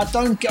media. I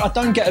don't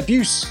get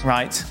abuse.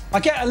 Right. I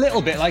get a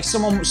little bit. Like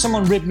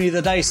someone ribbed me the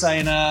other day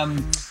saying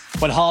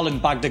when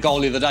Haaland bagged a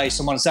goal the other day,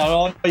 someone said,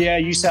 "Oh yeah,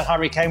 you said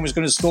Harry Kane was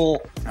going to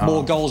score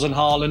more goals than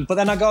Haaland." But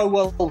then I go,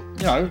 "Well,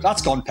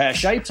 that's gone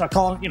pear-shaped. I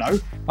can't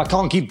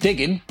keep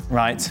digging."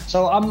 Right.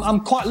 So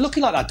I'm quite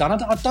lucky like that, Dan.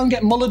 I don't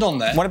get mullered on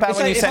there. What about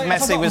when you said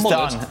Messi was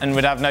done and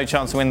would have no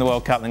chance to win the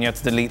World Cup, then you had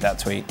to delete that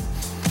tweet?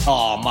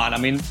 Oh man, I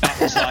mean that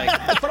was like,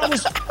 but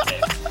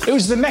it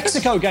was the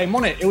Mexico game,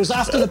 wasn't it? It was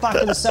after the back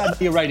of the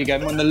Saudi Arabia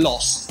game when they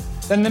lost.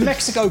 Then the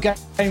Mexico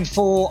game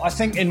for, I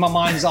think in my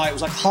mind's eye, it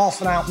was like half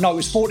an hour. No, it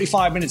was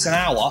 45 minutes, an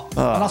hour.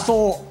 And I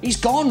thought, he's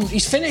gone.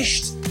 He's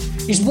finished.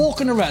 He's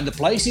walking around the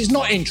place. He's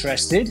not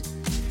interested.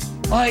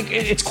 Like,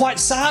 it's quite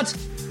sad.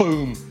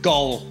 Boom,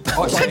 goal.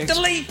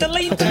 Delete. Don't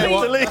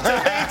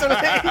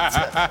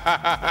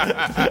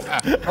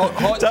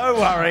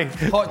worry.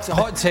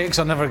 Hot takes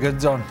are never good,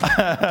 Don.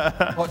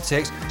 Hot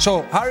takes.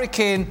 So, Harry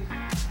Kane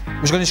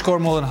was going to score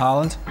more than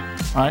Haaland.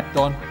 Right.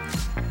 Don.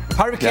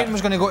 Harry Kane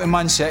was going to go to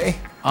Man City.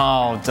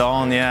 Oh,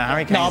 Don, yeah.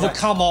 Harry Kane. No, but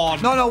come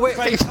on. No, wait.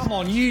 Craig, come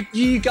on.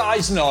 You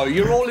guys know.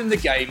 You're all in the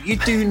game. You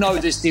do know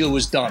this deal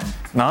was done.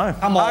 No.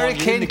 Come on. Harry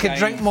Kane could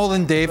drink more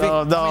than Davey.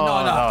 Oh,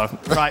 no.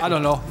 Right. I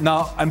don't know.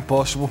 No,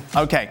 impossible.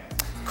 Okay.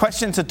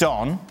 Question to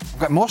Don. I've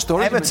got more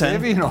stories Everton.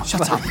 about Davey, you know.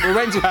 Shut up.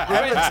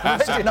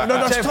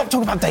 No, stop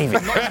talking about Davey.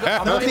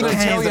 I'm not going to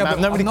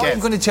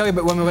tell you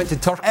about when we went to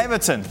Turkey.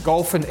 Everton.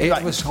 Golfing.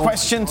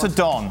 Question to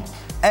Don.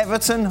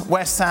 Everton,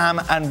 West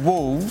Ham and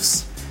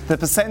Wolves, the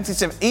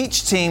percentage of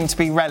each team to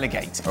be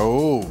relegated.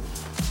 I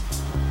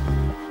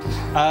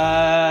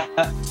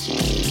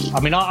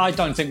mean, I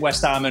don't think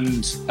West Ham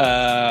and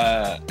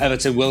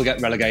Everton will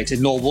get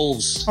relegated, nor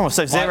Wolves. Oh,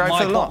 so zero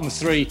for the lot? Bottom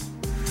three.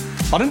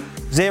 Pardon?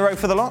 0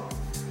 for the lot?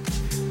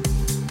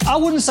 I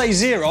wouldn't say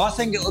 0. I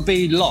think it'll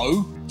be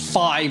low.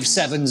 5,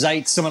 7s,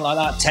 8s, something like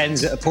that.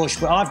 10s at a push.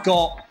 But I've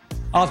got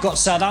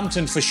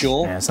Southampton for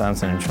sure. Yeah,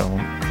 Southampton in trouble.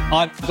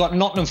 I've got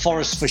Nottingham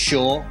Forest for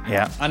sure.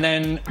 Yeah. And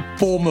then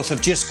Bournemouth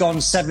have just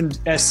gone 6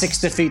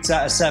 defeats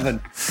out of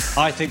 7.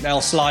 I think they'll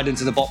slide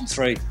into the bottom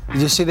 3.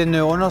 Did you see the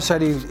new owner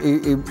said he's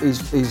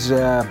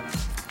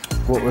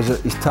what was it?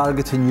 He's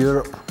targeting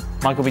Europe.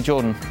 Michael B.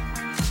 Jordan.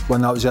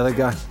 When that was the other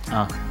guy.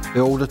 The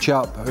older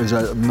chap, I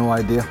have no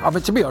idea. I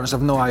mean, to be honest,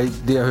 I've no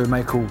idea who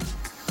Michael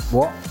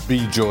What?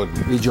 B.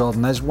 Jordan. B.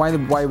 Jordan is. Why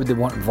would they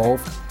want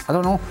involved? I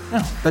don't know.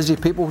 No. Busy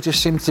people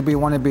just seem to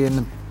want to be in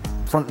the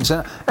front and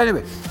centre.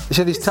 Anyway, he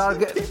said he's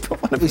targeting.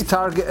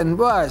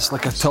 Well, it's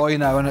like a toy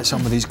now, isn't it?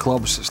 Some of these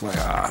clubs, it's like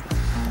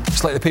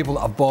the people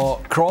that have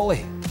bought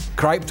Crawley,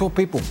 crypto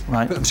people,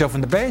 right? Put themselves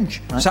on the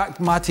bench, right. Sacked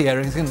Matty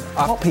Errington.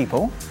 What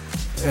people?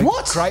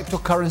 What?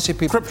 Cryptocurrency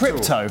people.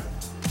 Crypto.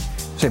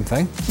 Same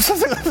thing.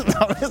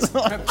 No, it's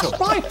not.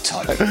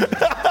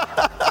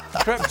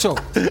 Crypto.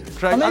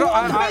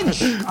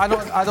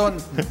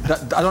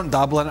 I don't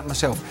dabble in it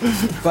myself.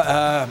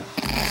 But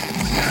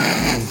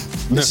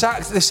they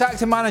sacked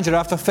the manager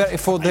after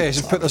 34 days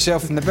and put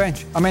themselves on the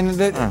bench. I mean,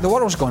 the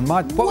world's gone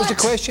mad. What was the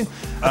question?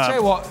 I'll tell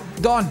you what,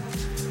 Don,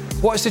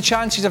 what's the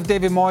chances of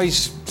David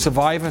Moyes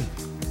surviving?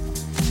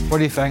 What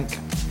do you think?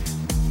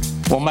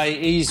 Well,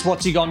 mate,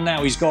 what's he gone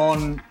now? He's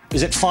gone,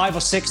 is it 5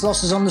 or 6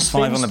 losses on the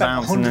spin? 5 on the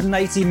bounce,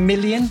 180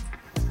 million?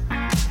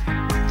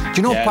 Do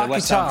you know Paquetá? The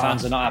West Ham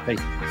fans are not happy.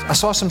 I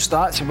saw some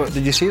stats about.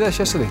 Did you see this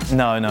yesterday?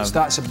 No.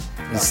 Stats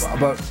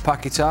about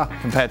Paquetá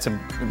compared to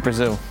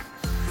Brazil.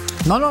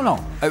 No.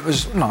 It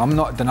was no. I'm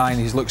not denying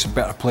he looks a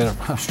better player.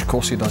 Of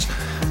course he does.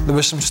 There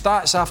was some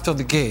stats after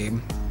the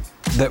game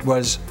that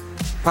was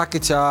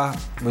Paquetá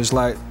was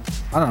like,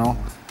 I don't know,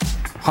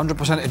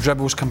 100% of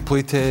dribbles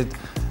completed,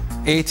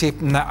 80.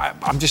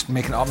 I'm just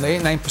making it up.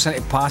 89%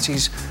 of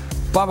passes,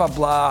 blah blah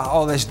blah.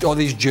 All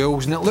these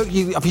duels, and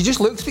if you just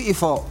looked at it, you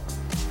thought,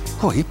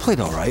 oh, he played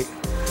all right.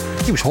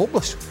 He was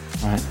hopeless.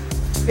 Right.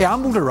 He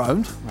ambled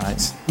around.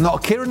 Right. Not a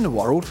care in the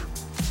world.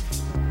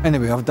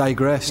 Anyway, I've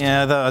digressed.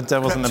 Yeah,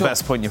 that wasn't the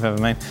best point you've ever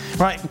made.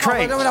 Right,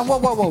 Craig.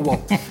 Whoa.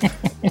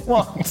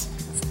 What?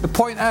 The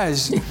point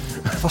is,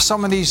 for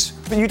some of these...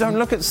 But you don't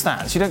look at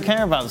stats. You don't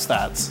care about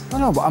stats.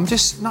 No, but I'm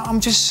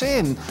just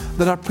saying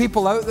there are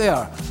people out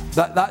there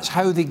that's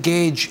how they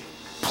gauge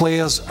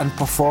players and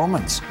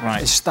performance.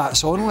 Right. It's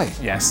stats only.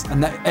 Yes.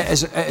 And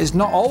it is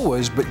not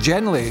always, but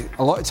generally,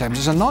 a lot of times,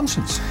 it's a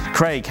nonsense.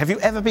 Craig, have you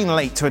ever been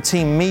late to a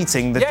team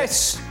meeting?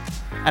 Yes.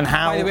 And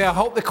how? By the way, I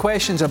hope the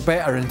questions are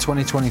better in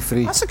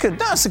 2023. That's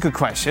a good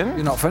question.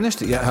 You're not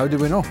finished it yet. How do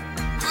we know?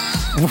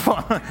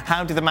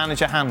 How did the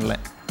manager handle it?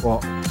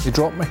 What? He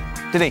dropped me.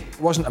 Did he? It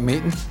wasn't a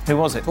meeting. Who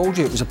was it? I told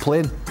you it was a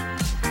plane.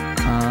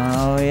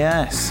 Oh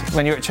yes.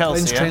 When you were at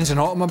Chelsea. Planes, trains, and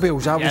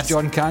automobiles. I was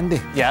John Candy.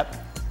 Yep.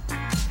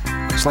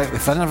 Slightly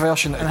thinner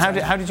version. And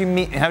how did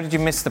you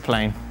miss the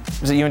plane?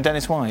 Was it you and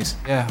Dennis Wise?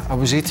 Yeah, I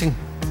was eating.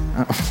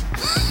 I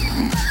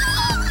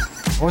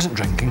wasn't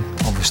drinking,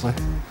 obviously.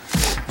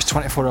 It was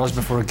 24 hours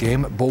before a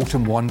game at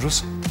Bolton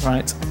Wanderers.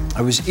 Right.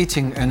 I was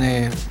eating in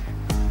a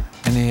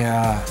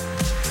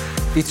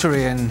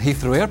eatery in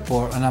Heathrow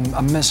Airport, and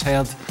I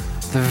misheard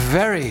the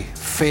very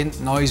faint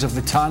noise of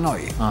the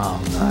tannoy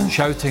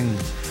shouting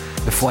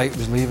the flight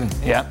was leaving.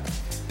 Yeah.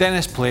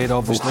 Dennis played,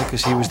 obviously,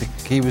 because he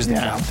was the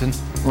captain.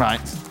 Right.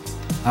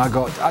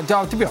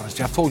 To be honest,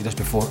 I've told you this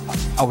before,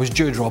 I was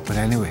due dropping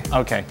anyway.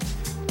 Okay.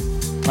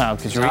 Well,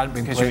 because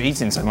you're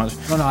eating so much.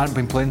 No, I hadn't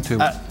been playing too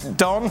much.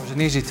 Don? It was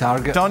an easy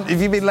target. Don,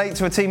 have you been late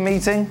to a team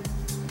meeting?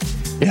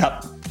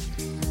 Yeah.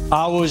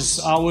 I was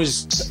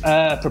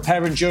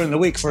preparing during the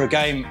week for a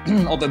game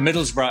up at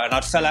Middlesbrough, and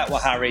I'd fell out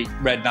with Harry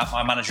Redknapp,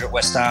 my manager at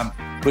West Ham.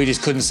 We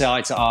just couldn't say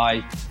eye to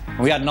eye. And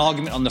we had an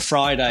argument on the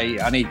Friday,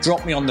 and he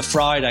dropped me on the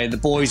Friday, and the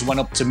boys went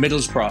up to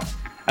Middlesbrough.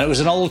 And it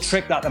was an old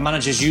trick that the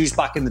managers used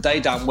back in the day,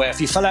 Dan, where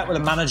if you fell out with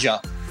a manager,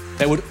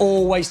 they would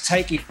always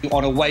take you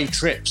on away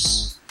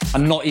trips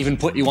and not even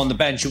put you on the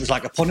bench. It was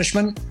like a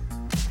punishment.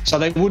 So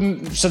they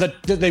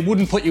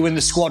wouldn't put you in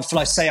the squad for,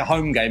 like, say, a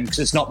home game, because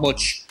it's not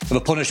much of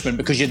a punishment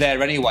because you're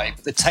there anyway.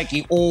 But they'd take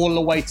you all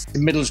the way to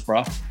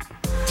Middlesbrough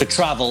to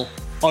travel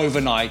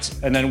overnight,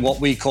 and then what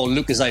we call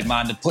Lucozade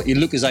man, they'd put you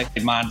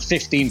Lucozade man,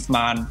 15th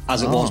man,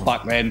 as it was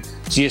back then.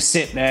 So you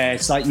sit there,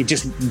 it's like you're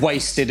just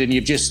wasted, and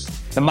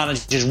the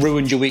manager just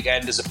ruined your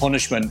weekend as a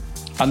punishment.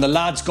 And the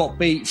lads got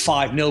beat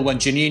 5-0 when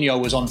Juninho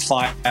was on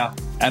fire.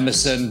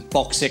 Emerson,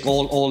 Boxic,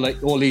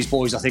 all these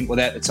boys I think were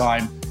there at the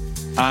time.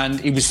 And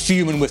he was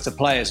fuming with the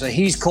players. So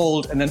he's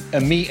called a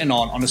meeting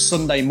on a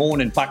Sunday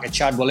morning back at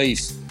Chadwell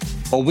Heath.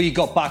 Well, we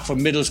got back from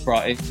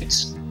Middlesbrough,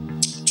 it's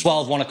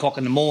 1 o'clock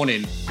in the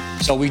morning.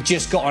 So we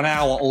just got an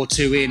hour or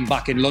two in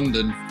back in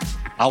London.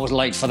 I was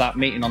late for that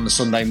meeting on the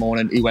Sunday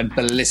morning. He went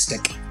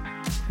ballistic.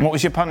 What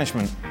was your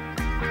punishment?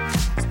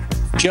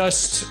 We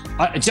just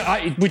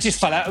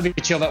fell out of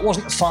each other. It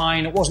wasn't a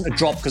fine, it wasn't a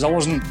drop, because I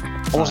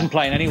wasn't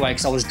playing anyway,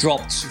 because I was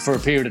dropped for a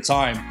period of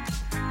time.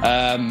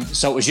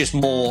 So it was just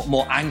more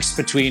angst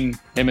between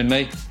him and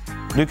me.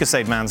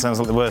 Lucozade man sounds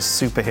like the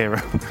worst superhero.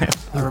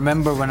 I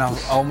remember when I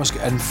almost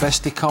got in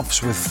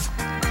fisticuffs with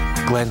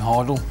Glenn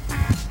Hoddle,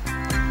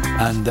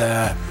 and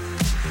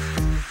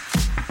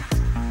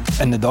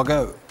in the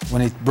dugout when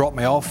he brought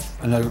me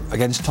off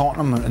against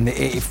Tottenham in the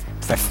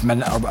 85th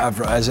minute or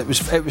whatever it is. It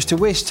was to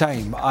waste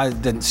time. I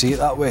didn't see it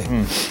that way,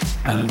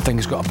 and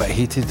things got a bit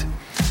heated.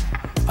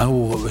 It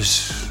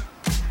was.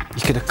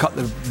 You could have cut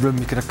the room.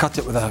 You could have cut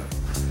it with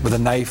a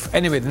knife.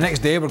 Anyway, the next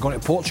day we're going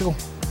to Portugal,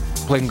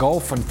 playing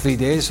golf for 3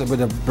 days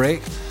with a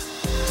break.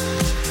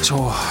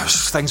 So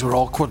things were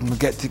awkward, and we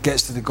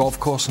gets to the golf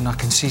course, and I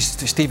can see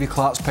Stevie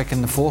Clark's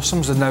picking the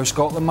foursomes, the now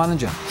Scotland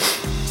manager,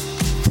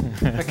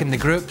 picking the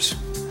groups,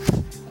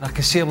 and I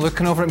can see him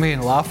looking over at me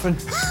and laughing.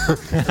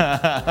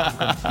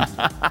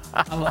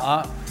 I'm like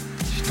that.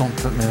 Just don't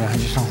put me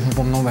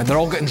there. They're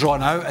all getting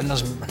drawn out, and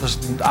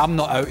I'm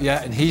not out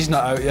yet, and he's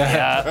not out yet.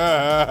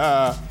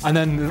 Yeah. And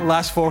then the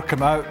last four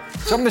come out.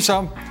 Some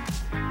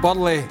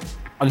Burley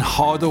and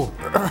Hoddle.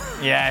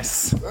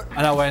 Yes.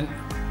 And I went,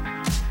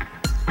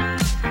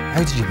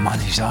 how did you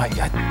manage that?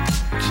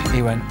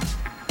 He went,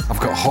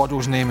 I've got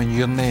Hoddle's name and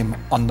your name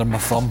under my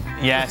thumb.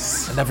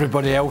 Yes. And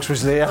everybody else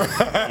was there.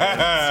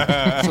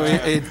 So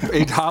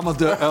he'd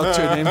hammered our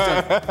two names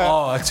in.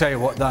 Oh, I tell you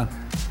what, Dan.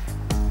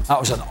 That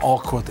was an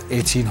awkward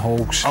 18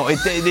 holes. Oh, it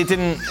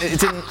didn't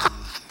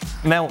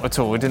melt at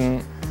all. It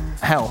didn't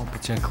help.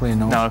 Particularly,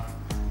 no. No.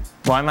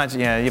 Well, I imagine,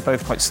 yeah, you're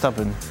both quite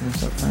stubborn.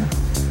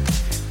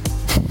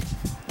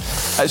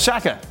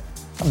 Shaka.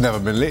 I've never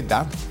been late,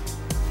 Dan.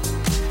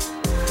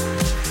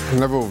 I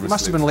never oversleep.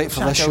 Must have been late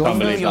for this show.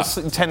 Your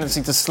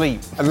tendency to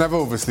sleep. I never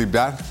oversleep,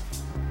 Dan.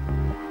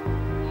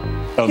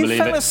 You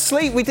fell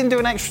asleep. We didn't do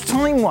an extra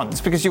time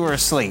once because you were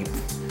asleep.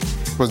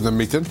 Wasn't a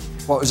meeting.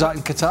 What was that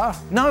in Qatar?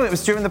 No, it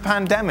was during the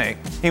pandemic.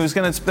 He was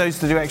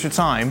supposed to do extra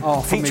time.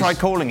 Oh, he tried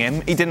calling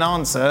him. He didn't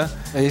answer.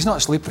 Yeah, he's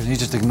not sleeping. He's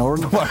just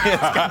ignoring him. Well,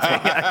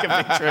 that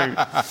could be true.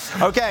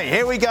 Okay,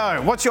 here we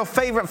go. What's your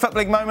favourite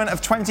footballing moment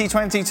of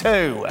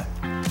 2022?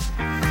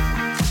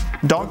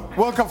 Don?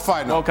 World Cup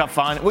final. World Cup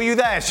final. Were you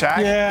there, Shaq?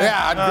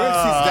 Yeah,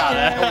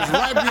 I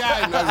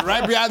was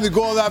right behind the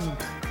goal. That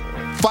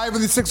 5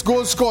 of the 6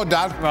 goals scored,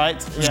 Dan. Right.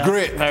 It was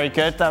great. Very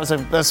good. That was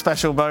a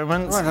special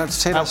moment. Well, I don't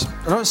say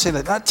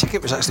that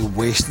ticket was actually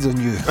wasted on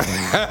you.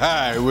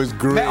 It was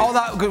great. But all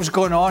that was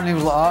going on, he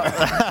was like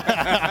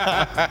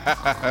that.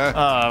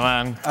 Oh,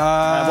 man.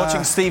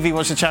 Watching Stevie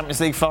watch the Champions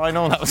League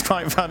final, that was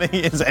quite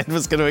funny. His head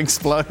was going to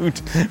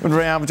explode when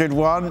Real Madrid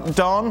won.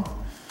 Don?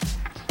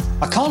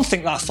 I can't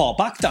think that far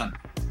back, Dan.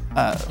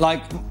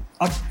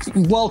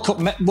 World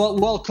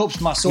Cup's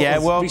my sort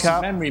of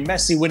recent memory.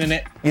 Messi winning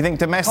it. You think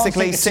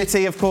domestically,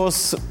 City, of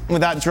course,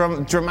 with that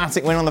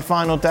dramatic win on the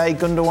final day,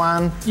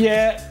 Gundogan?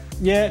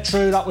 Yeah,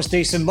 true. That was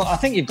decent, but I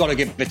think you've got to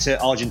give it to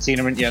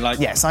Argentina, haven't you?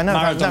 Yes, I know.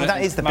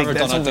 That is the big.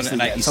 That's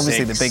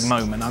obviously the big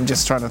moment. I'm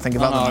just trying to think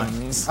of other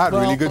moments. I had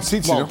really good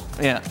seats, you know.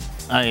 Yeah.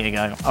 There you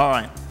go. All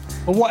right.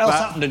 Well, what else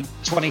happened in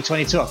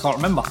 2022? I can't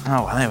remember.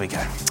 Oh, well, there we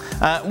go.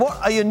 What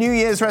are your New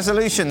Year's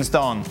resolutions,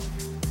 Don?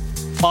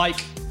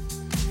 Bike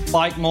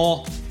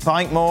more.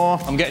 Bike more.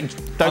 I'm getting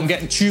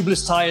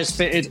tubeless tyres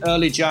fitted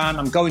early Jan.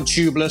 I'm going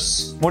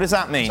tubeless. What does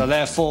that mean? So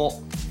therefore,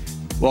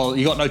 well,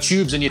 you got no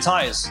tubes in your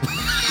tyres.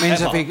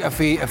 Means if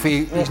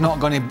he's not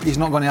going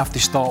to have to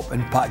stop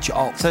and patch it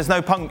up. So there's no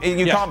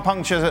you can't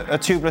puncture a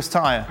tubeless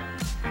tyre.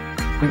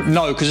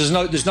 No, because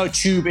there's no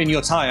tube in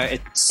your tyre.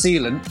 It's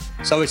sealant.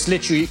 So it's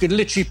literally, you could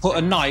literally put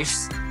a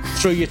knife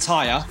through your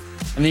tyre,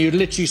 and then you'd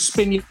literally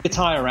spin your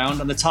tyre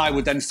around, and the tyre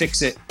would then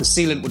fix it. The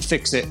sealant would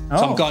fix it. So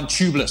I'm going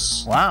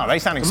tubeless. Wow, they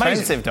sound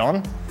expensive,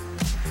 Don.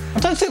 I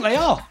don't think they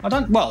are. I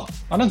don't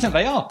think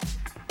they are.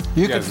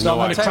 You could.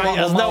 No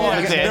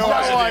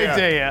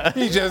idea.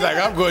 He's just like,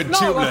 I'm going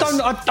tubeless.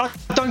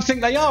 I don't think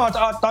they are.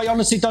 I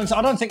honestly don't.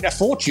 I don't think they're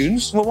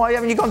fortunes. Well, why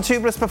haven't you gone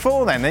tubeless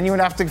before then? Then you would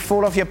have to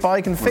fall off your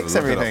bike and fix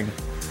everything.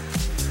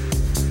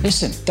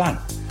 Listen, Dan.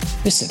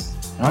 Listen.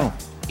 Right?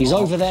 He's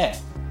over there.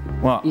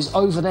 What? He's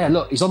over there.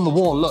 Look, he's on the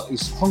wall. Look,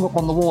 he's hung up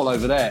on the wall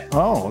over there.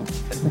 Oh.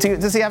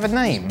 Does he have a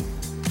name?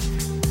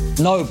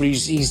 No, but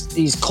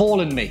he's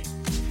calling me.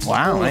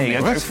 Wow, there you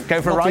go.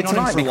 Go for a ride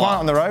tonight. Be quiet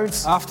on the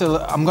roads.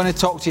 I'm going to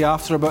talk to you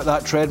after about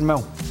that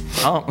treadmill.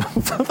 Oh,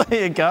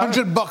 there you go.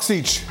 $100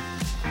 each.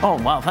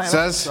 Oh, wow.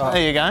 Says.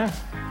 There you go.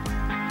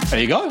 There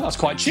you go. That's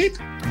quite cheap.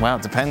 Well,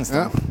 it depends.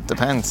 Yeah.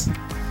 Depends.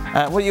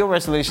 What are your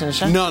resolutions,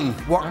 Shane? None.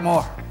 Work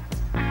more.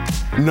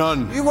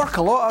 None. You work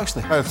a lot,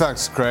 actually. Oh,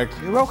 thanks, Craig.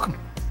 You're welcome.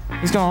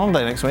 He's going on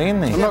holiday next week,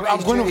 isn't he?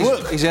 I'm going to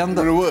work. He's earned it.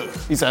 I'm going to work.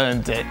 He's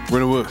earned it. We're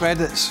going to work.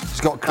 Credits.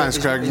 He's got credits.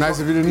 Thanks, Craig. Nice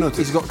of you to notice.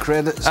 He's got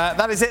credits.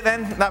 That is it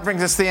then. That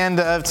brings us to the end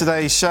of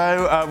today's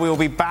show. We will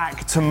be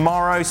back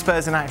tomorrow.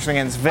 Spurs in action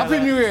against Villa.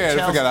 Happy New Year.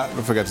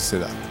 Don't forget to say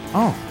that.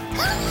 Oh.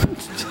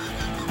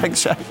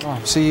 Thanks, Shaq. Oh,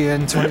 see you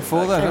in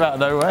 24 then. Came out of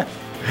nowhere.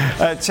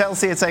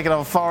 Chelsea are taking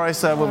on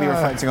Forest. We'll be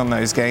reflecting on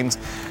those games.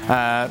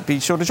 Be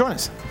sure to join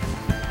us.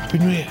 Happy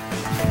New Year.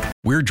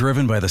 We're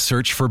driven by the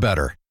search for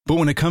better. But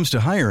when it comes to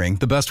hiring,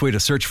 the best way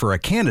to search for a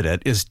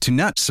candidate is to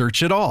not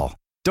search at all.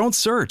 Don't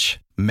search.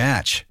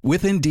 Match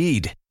with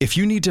Indeed. If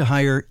you need to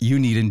hire, you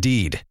need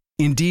Indeed.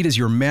 Indeed is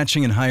your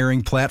matching and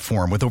hiring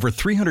platform with over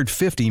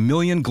 350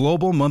 million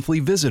global monthly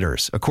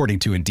visitors, according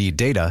to Indeed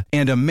data,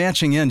 and a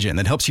matching engine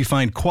that helps you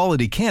find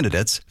quality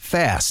candidates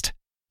fast.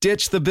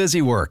 Ditch the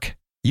busy work.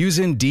 Use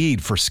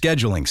Indeed for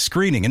scheduling,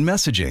 screening, and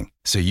messaging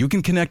so you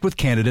can connect with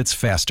candidates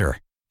faster.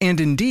 And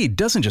Indeed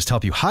doesn't just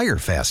help you hire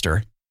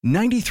faster,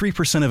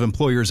 93% of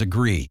employers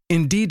agree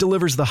Indeed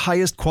delivers the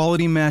highest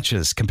quality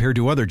matches compared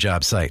to other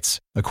job sites,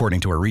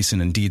 according to a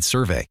recent Indeed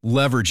survey.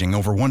 Leveraging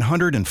over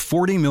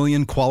 140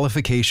 million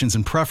qualifications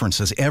and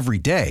preferences every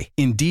day,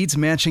 Indeed's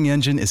matching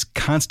engine is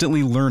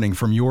constantly learning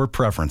from your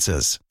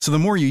preferences. So the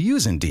more you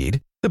use Indeed,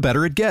 the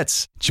better it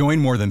gets. Join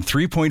more than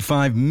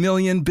 3.5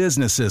 million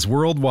businesses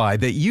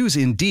worldwide that use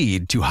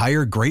Indeed to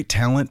hire great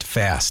talent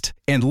fast.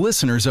 And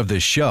listeners of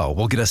this show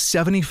will get a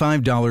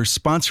 $75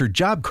 sponsored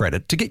job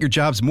credit to get your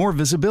jobs more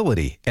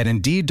visibility at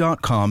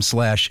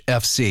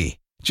Indeed.com/FC.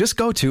 Just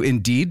go to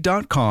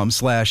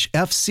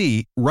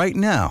Indeed.com/FC right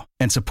now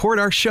and support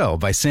our show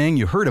by saying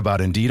you heard about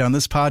Indeed on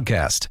this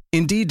podcast.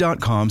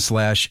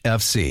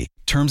 Indeed.com/FC.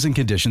 Terms and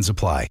conditions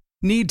apply.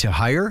 Need to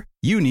hire?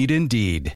 You need Indeed.